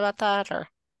concerned about that or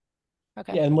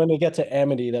okay. yeah, and when they get to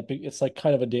Amity, it's like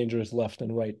kind of a dangerous left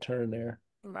and right turn there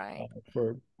Right.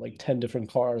 for like 10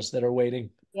 different cars that are waiting.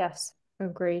 Yes,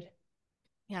 agreed.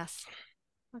 Yes.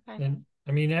 Okay.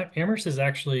 I mean, Amherst is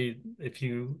actually,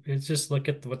 it's just look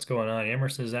at what's going on.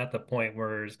 Amherst is at the point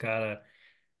where it's got to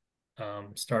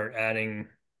start adding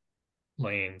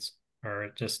lanes, or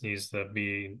it just needs to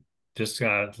be, just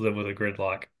got to live with a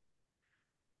gridlock.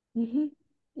 Mm-hmm.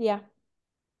 Yeah.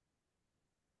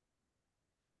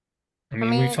 I I mean,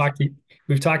 mean, we've talked to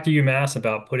UMass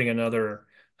about putting another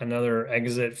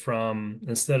exit from,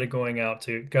 instead of going out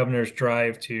to Governor's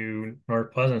Drive to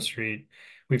North Pleasant Street,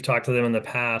 we've talked to them in the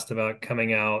past about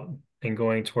coming out and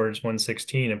going towards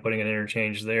 116 and putting an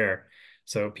interchange there.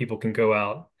 So people can go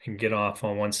out and get off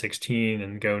on 116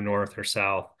 and go north or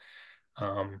south.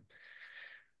 Um,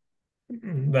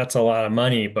 that's a lot of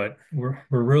money, but we're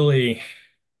really,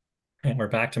 and we're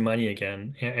back to money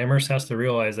again. Amherst has to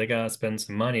realize they gotta spend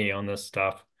some money on this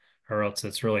stuff, or else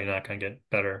it's really not gonna get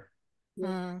better.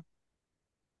 mm,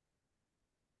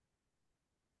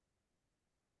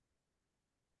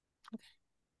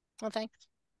 well, thanks.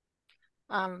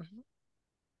 Um,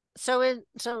 so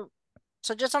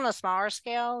just on a smaller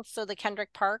scale, so the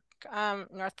Kendrick Park,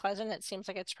 North Pleasant, it seems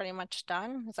like it's pretty much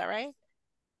done. Is that right?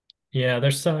 Yeah,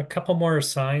 there's a couple more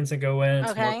signs that go in,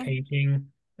 some more Okay. painting,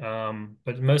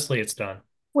 but mostly it's done.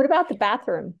 What about the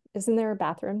bathroom? Isn't there a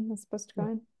bathroom that's supposed to go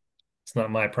in? It's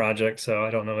not my project, so I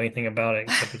don't know anything about it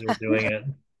except that they're doing it.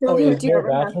 Oh, Sylvia, is do there a you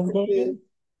ever have bathroom to going see? in?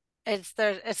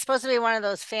 It's supposed to be one of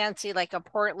those fancy, like a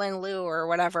Portland Loo or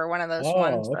whatever, one of those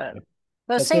ones Oh, that okay.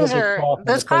 those That's gonna things be are, cost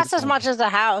in the those price cost as tag. much as a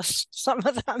house, some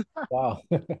of them. Wow.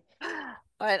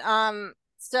 But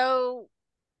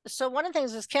so one of the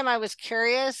things is, Kim, I was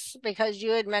curious because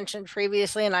you had mentioned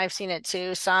previously, and I've seen it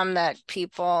too, some that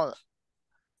people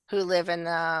who live in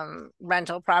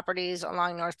rental properties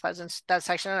along North Pleasant, that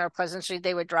section of North Pleasant Street,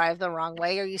 they would drive the wrong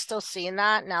way. Are you still seeing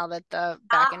that now that the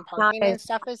back end Not parking and as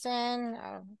stuff is in?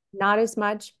 not as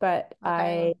much, but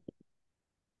Okay.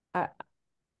 I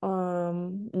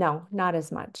no, not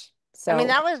as much. I mean, So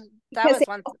that because was they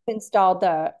one. installed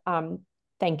the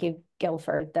thank you,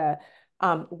 Guilford, the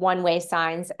one-way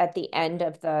signs at the end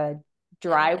of the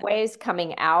driveways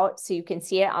coming out, so you can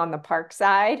see it on the park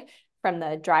side from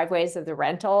the driveways of the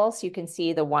rentals. You can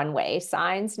see the one-way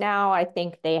signs now. I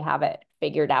think they have it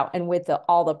figured out, and with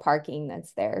all the parking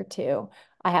that's there too.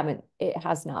 It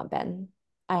has not been,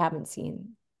 I haven't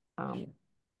seen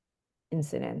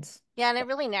incidents. Yeah, and it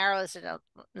really narrows it up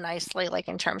nicely, like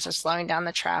in terms of slowing down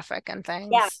the traffic and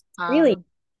Yeah, things. really,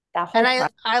 that whole And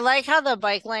project. I like how the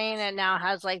bike lane, it now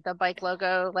has like the bike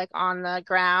logo like on the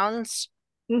grounds.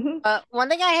 Mhm. One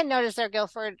thing I had noticed there,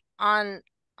 Guilford, on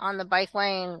the bike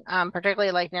lane,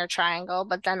 particularly like near Triangle,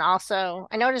 but then also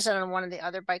I noticed it on one of the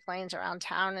other bike lanes around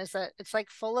town, is that it's like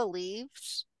full of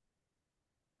leaves.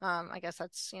 I guess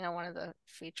that's, one of the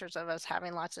features of us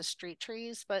having lots of street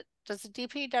trees, but does the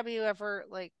DPW ever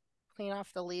like clean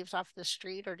off the leaves off the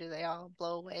street, or do they all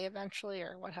blow away eventually,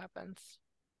 or what happens?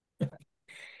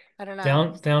 I don't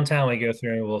know. Downtown, we go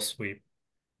through and we'll sweep.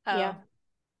 Yeah.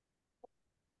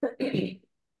 Oh,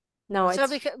 No, so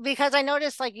it's because I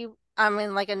noticed like I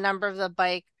mean, like a number of the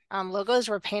bike logos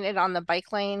were painted on the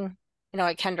bike lane,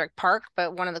 at Kendrick Park,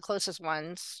 but one of the closest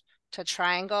ones to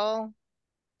Triangle,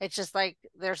 it's just like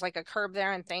there's like a curb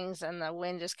there and things, and the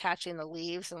wind is catching the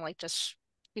leaves, and like just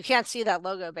you can't see that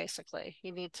logo basically.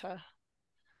 You need to.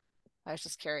 I was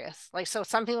just curious. Like, so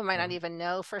some people might not even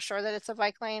know for sure that it's a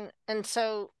bike lane. And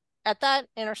so at that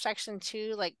intersection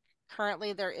too, like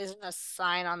currently there isn't a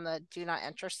sign on the do not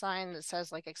enter sign that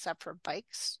says like except for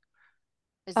bikes.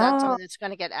 Is that oh, something that's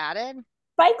going to get added?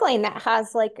 bike lane that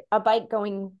has like a bike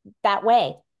going that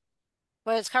way.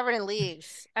 But it's covered in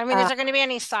leaves. I mean, is there going to be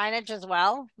any signage as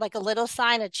well? Like a little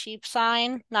sign, a cheap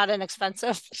sign, not an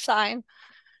expensive sign?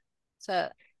 So,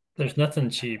 There's nothing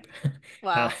cheap.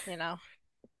 Uh, well,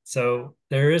 so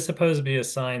there is supposed to be a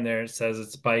sign there that says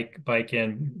it's bike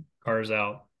in, cars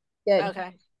out. Good.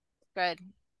 okay, good.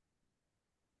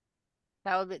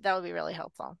 That would be really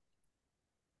helpful.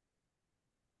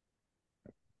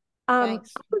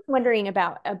 Thanks. I was wondering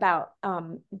about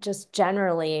just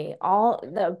generally all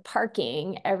the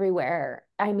parking everywhere.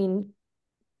 I mean,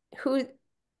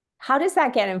 how does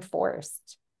that get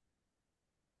enforced?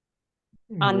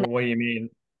 What do you mean?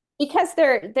 Because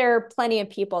there are plenty of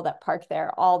people that park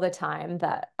there all the time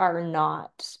that are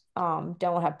not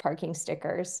don't have parking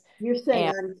stickers. You're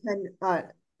saying And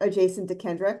adjacent to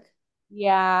Kendrick?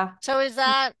 yeah. So is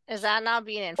that now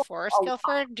being enforced,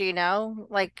 Guilford? Do you know?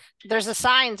 Like there's the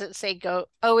signs that say go.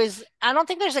 Oh, I don't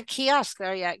think there's a kiosk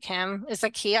there yet, Kim. Is the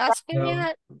kiosk in No,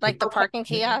 yet? Like the parking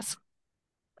kiosk?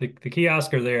 the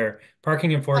kiosk are there.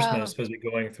 Parking enforcement is Oh, supposed to be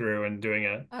going through and doing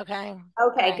it. okay.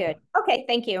 Okay, Right. good. Okay,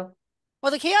 thank you.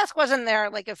 Well, the kiosk wasn't there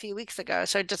like a few weeks ago,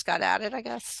 so it just got added, I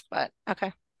guess. But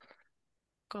okay.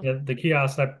 cool. Yeah, the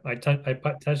kiosk, I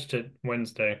touched it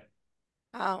Wednesday.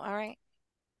 Oh, all right.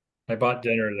 I bought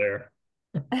dinner there.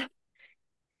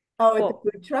 Oh, at the Cool.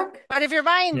 food truck? But if you're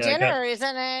buying Yeah, I got dinner,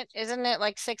 isn't it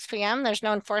like 6 p.m.? There's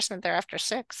no enforcement there after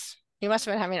 6. You must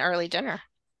have been having early dinner,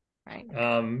 right?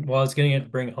 well, I was getting it to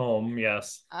bring home,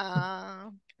 yes.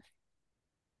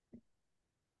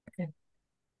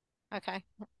 Okay.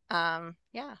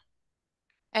 Yeah.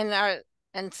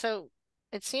 And so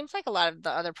it seems like a lot of the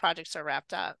other projects are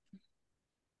wrapped up.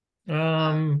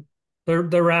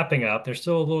 They're wrapping up. There's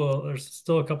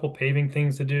still a couple paving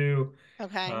things to do.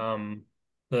 Okay.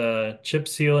 The chip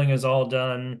sealing is all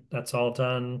done. That's all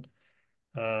done.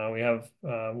 We have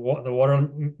the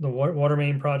water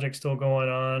main project still going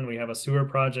on. We have a sewer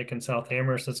project in South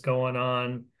Amherst that's going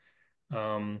on.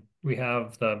 We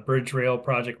have the bridge rail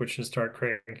project, which should start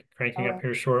cranking up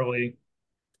here shortly.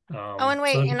 Oh, and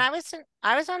wait, So and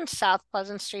I was on South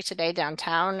Pleasant Street today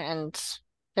downtown, and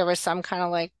there was some kind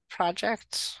of like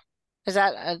project. Is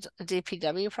that a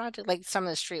DPW project? Like some of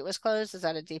the street was closed. Is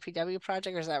that a DPW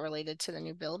project, or is that related to the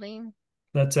new building?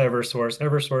 that's Eversource.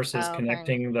 Eversource is Oh, okay.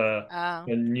 connecting the Oh.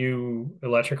 new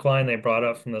electric line they brought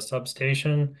up from the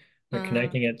substation. They're Mm.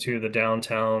 connecting it to the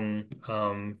downtown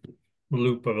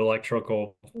loop of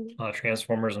electrical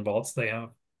transformers and vaults they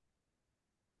have.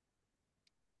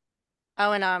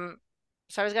 Oh, and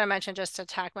so I was gonna mention just to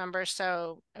TAC members,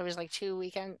 so it was like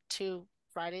 2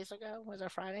 Fridays ago, was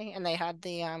it Friday? And they had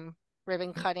the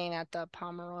ribbon cutting at the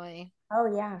Pomeroy Oh,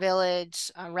 yeah.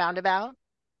 Village roundabout.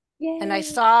 And I Yay.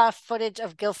 saw footage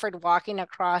of Guilford walking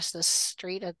across the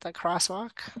street at the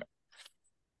crosswalk.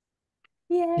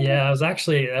 Yay. Yeah,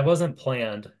 that wasn't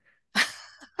planned.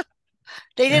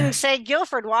 They didn't say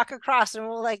Guilford walk across, and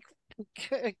we're like,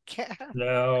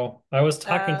 No, I was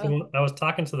talking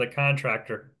to the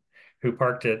contractor who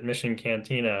parked at Mission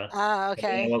Cantina. And I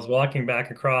okay. was walking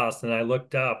back across and I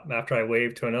looked up after I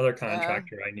waved to another So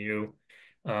contractor I knew.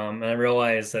 And I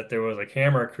realized that there was a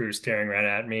camera crew staring right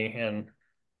at me. And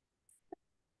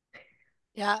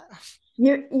yeah,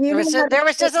 You there was know how to there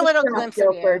was take just a a little shot, glimpse of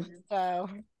you. Guilford. So,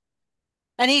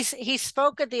 and he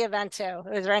spoke at the event too.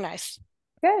 It was very nice.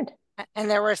 Good.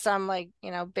 And there were some like,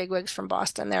 bigwigs from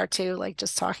Boston there too, like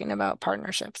just talking about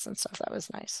partnerships and stuff. That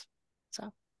was nice.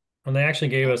 So, when they actually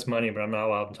gave us money, but I'm not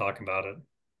allowed to talk about it.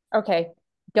 Okay.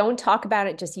 Don't talk about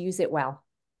it, just use it well.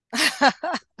 so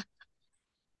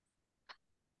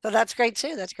that's great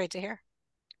too. That's great to hear.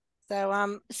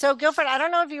 So Guilford, I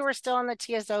don't know if you were still in the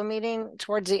TSO meeting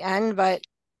towards the end, but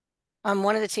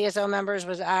one of the TSO members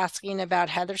was asking about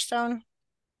Heatherstone.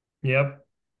 Yep.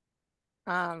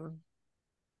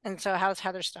 And so how's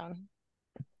Heatherstone?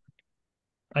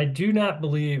 I do not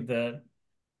believe that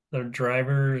the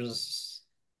drivers,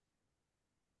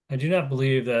 I do not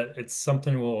believe that it's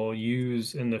something we'll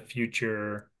use in the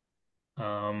future.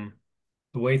 The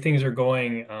way things are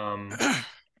going,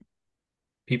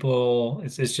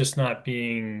 it's just not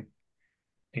being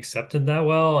accepted that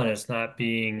well, and it's not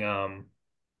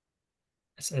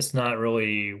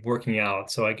really working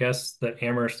out. So I guess that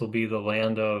Amherst will be the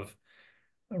land of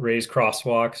raised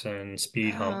crosswalks and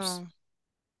speed humps.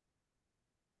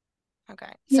 Oh,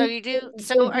 okay. So You- you do, did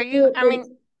so are you, I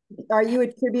mean, Are you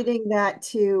attributing that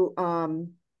to,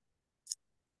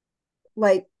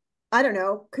 like, I don't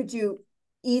know, could you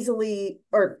easily,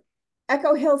 or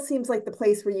Echo Hill seems like the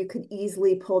place where you could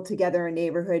easily pull together a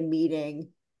neighborhood meeting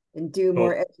and do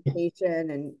more Well, education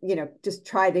and, just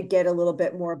try to get a little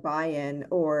bit more buy-in,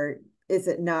 or is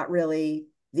it not really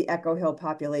the Echo Hill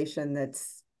population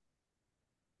that's,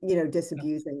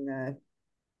 disabusing the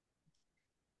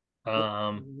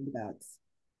um, roundabouts?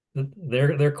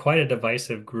 they're quite a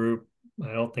divisive group.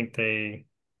 I don't think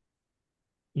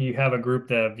you have a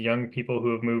group of young people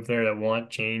who have moved there that want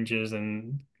changes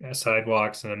and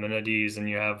sidewalks and amenities, and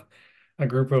you have a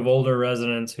group of older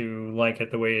residents who like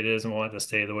it the way it is and want it to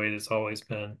stay the way it's always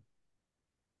been.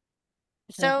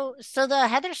 so the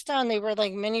Heatherstone, they were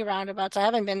like mini roundabouts. I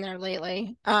haven't been there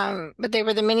lately. But they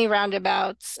were the mini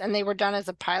roundabouts and they were done as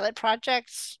a pilot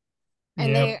project.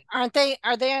 And Yep.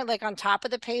 are they like on top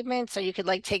of the pavement so you could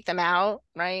like take them out,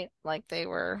 right? Like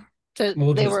they're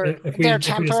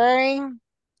temporary.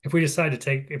 If we decide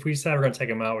we're going to take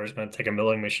them out, we're just going to take a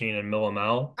milling machine and mill them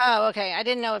out. Oh, okay. I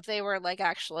didn't know if they were like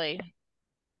actually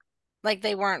like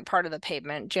they weren't part of the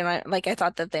pavement. Do you know, like I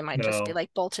thought that they might just be No, like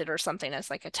bolted or something as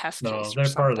like a test no, case or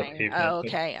they're part of the something. pavement. Oh,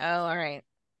 okay. Oh, all right.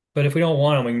 But if we don't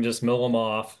want them, we can just mill them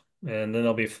off, and then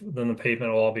the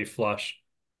pavement will all be flush.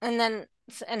 And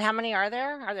how many are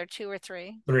there? Are there 2 or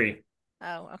 3? 3.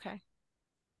 Oh, okay.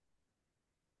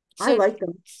 I So, like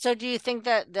them. so do you think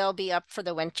that they'll be up for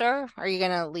the winter? Are you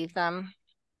gonna leave them?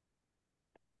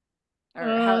 Or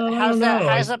I don't know.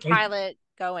 how's the pilot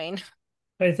going?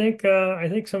 I think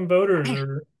some voters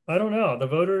are, I don't know, the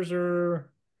voters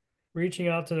are reaching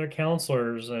out to their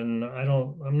counselors, and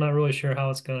I'm not really sure how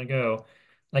it's going to go.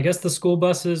 I guess the school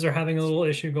buses are having a little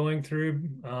issue going through,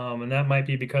 and that might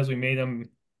be because we made them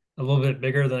a little bit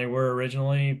bigger than they were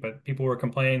originally, but people were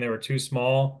complaining they were too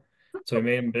small, so we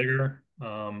made them bigger.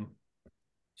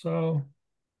 So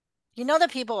You know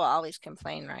that people will always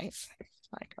complain, right?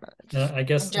 Like just I in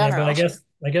guess, yeah, but general.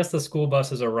 I guess the school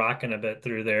buses are rocking a bit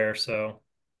through there, so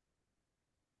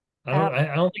Uh,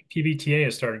 I don't think PBTA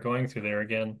has started going through there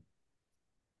again.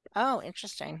 Oh,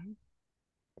 interesting.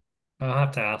 I'll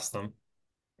have to ask them.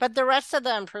 But the rest of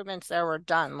the improvements there were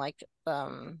done. Like,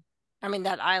 I mean,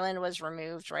 that island was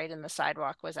removed, right? And the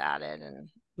sidewalk was added and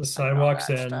The I mean, all sidewalks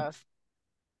that in, stuff.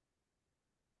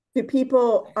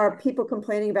 Are people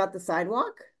complaining about the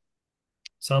sidewalk?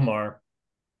 some are.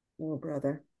 Oh,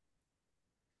 brother.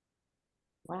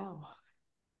 wow.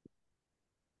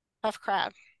 Tough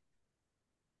crowd.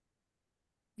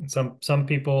 Some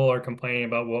people are complaining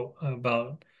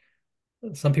about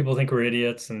some people think we're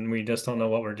idiots and we just don't know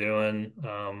what we're doing.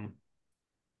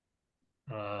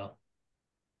 Uh,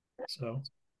 so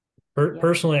Yeah.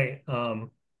 personally,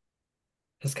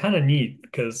 it's kind of neat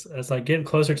because as I get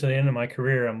closer to the end of my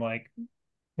career, I'm like,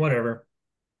 whatever.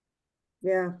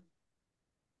 Yeah.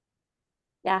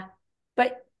 Yeah.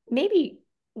 But maybe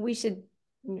we should,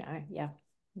 yeah.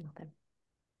 Nothing.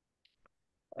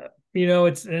 You know,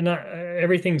 it's not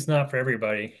everything's not for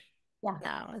everybody. Yeah.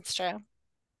 No, it's true.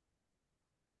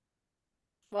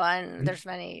 Well, and there's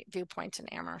many viewpoints in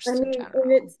Amherst I in mean, general.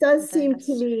 and it does seem to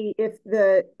There's- me if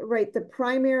the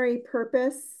primary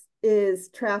purpose is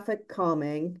traffic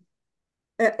calming,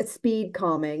 speed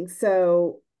calming,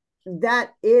 so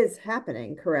that is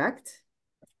happening, correct?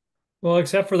 Well,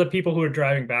 except for the people who are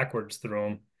driving backwards through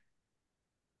them.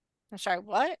 I'm sorry,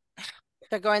 what?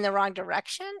 They're going the wrong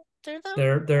direction through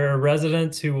them? There are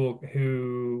residents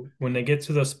who when they get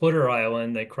to the splitter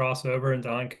island, they cross over into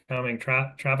oncoming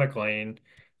traffic lane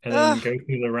and then Ugh, go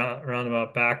through the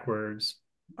roundabout backwards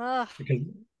ugh,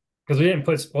 because we didn't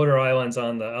put splitter islands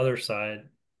on the other side,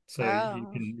 so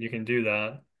oh. you can do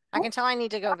that. I can tell I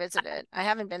need to go visit it. I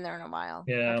haven't been there in a while.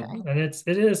 Yeah, Okay. and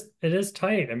it is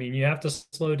tight. I mean, you have to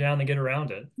slow down to get around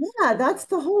it. Yeah, that's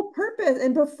the whole purpose.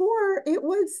 And before it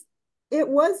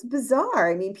was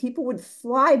bizarre. I mean, people would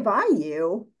fly by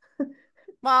you.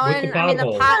 Well, With the and I mean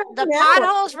potholes. the Now,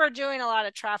 potholes were doing a lot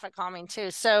of traffic calming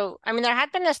too. So I mean there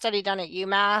had been a study done at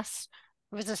UMass.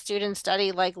 It was a student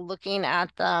study like looking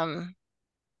at the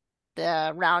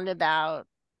roundabout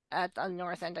at the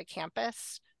north end of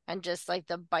campus and just like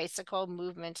the bicycle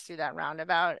movements through that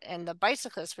roundabout, and the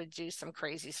bicyclists would do some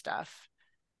crazy stuff.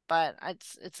 But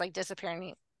it's like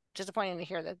disappearing disappointing to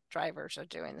hear that drivers are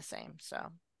doing the same.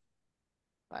 So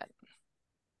but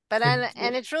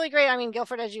and it's really great. I mean,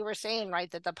 Guilford, as you were saying, right,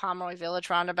 that the Pomeroy Village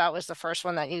roundabout was the first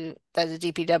one that the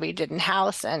DPW did in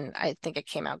house, and I think it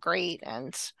came out great.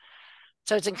 And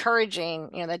so it's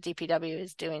encouraging, you know, that DPW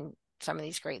is doing some of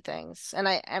these great things. And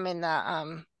I mean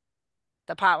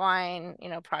the Potline, you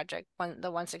know, project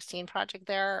the 116 project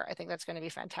there, I think that's going to be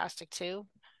fantastic too.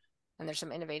 And there's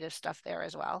some innovative stuff there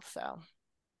as well. So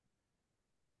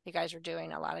you guys are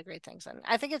doing a lot of great things. And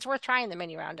I think it's worth trying the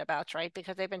mini roundabouts, right?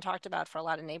 Because they've been talked about for a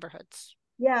lot of neighborhoods.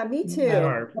 yeah, me They too.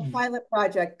 are. A pilot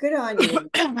project. Good on you.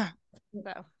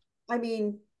 So, I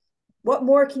mean, what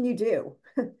more can you do?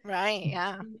 right,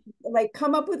 yeah. Like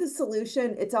come up with a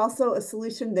solution. It's also a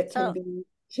solution that can So, be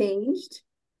changed.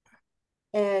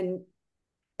 And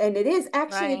it is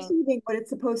actually right. achieving what it's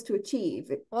supposed to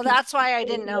achieve. Well, that's why I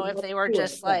didn't know if they were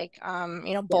just like, you know,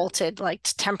 Yeah. bolted like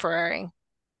temporary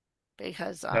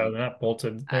because, No, they're not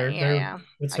bolted. yeah,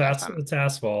 It's I guess it's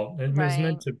asphalt. It was right.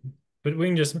 meant to, but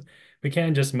we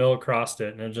can't just mill across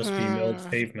it and it'll just be milled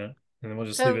pavement, and then we'll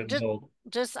just leave So it milled.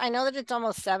 I know that it's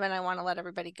almost 7. I want to let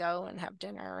everybody go and have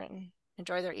dinner and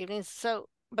enjoy their evenings. So,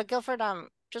 but Guilford,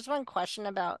 just one question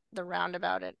about the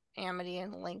roundabout at Amity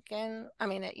and Lincoln. I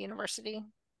mean, at University.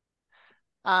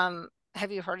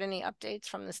 Have you heard any updates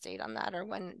from the state on that, or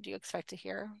when do you expect to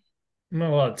hear? I'm not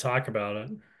allowed to talk about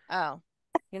it. Oh,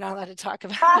 you're not allowed to talk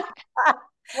about it.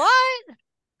 What?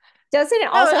 Doesn't it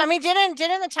Oh, also? I mean, didn't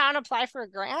the town apply for a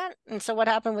grant? And so what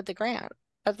happened with the grant?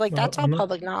 That's like, Well, that's all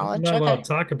public I'm knowledge. not allowed Okay. to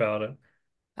talk about it.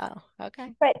 Oh,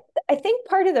 okay. But I think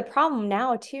part of the problem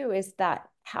now too is that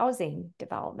housing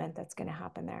development that's going to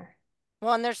happen there.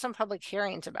 Well, and there's some public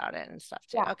hearings about it and stuff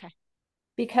too. Yeah. Okay.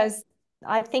 Because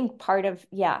I think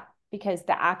because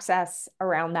the access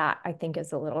around that I think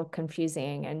is a little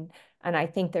confusing, and I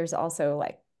think there's also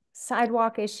like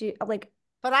sidewalk issue, like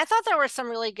But I thought there were some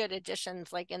really good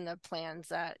additions, like in the plans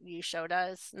that you showed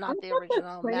us, not the thought the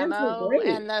original plans were memo, great.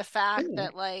 and the fact Yeah.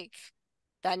 that like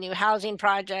that new housing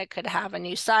project could have a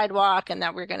new sidewalk and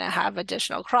that we're gonna have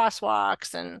additional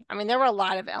crosswalks. And I mean, there were a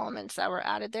lot of elements that were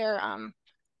added there.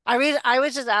 I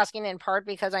was just asking in part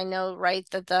because I know, right,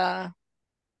 that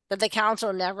the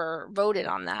council never voted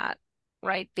on that,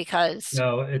 right? Because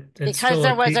No, it's because still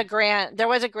there a was a T- grant, there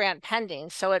was a grant pending,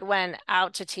 so it went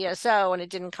out to TSO and it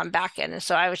didn't come back in. And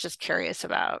so I was just curious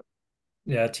about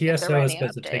yeah, if there were TSO is any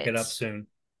supposed to take it up updates. soon.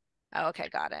 Oh, okay,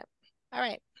 got it. All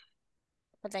right.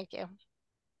 Well, thank you.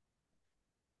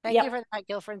 Thank Yep. you for that,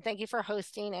 Guilford. Thank you for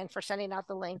hosting and for sending out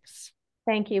the links.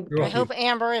 Thank you. You're I welcome. hope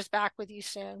Amber is back with you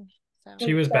soon. So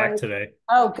She was back today.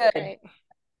 Oh, good. great.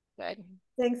 Good.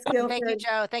 Thanks, Thank you, Guilford.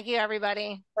 Joe. Thank you,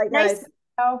 everybody. Bye, Nice. guys.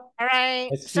 Oh, All right.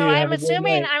 Nice to see So you. I'm Have a great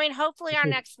assuming, night. I mean, hopefully our Mhm.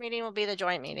 next meeting will be the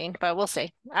joint meeting, but we'll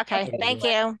see. Okay. Okay. Thank Bye.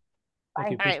 you.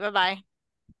 Thank you. All right. Bye-bye.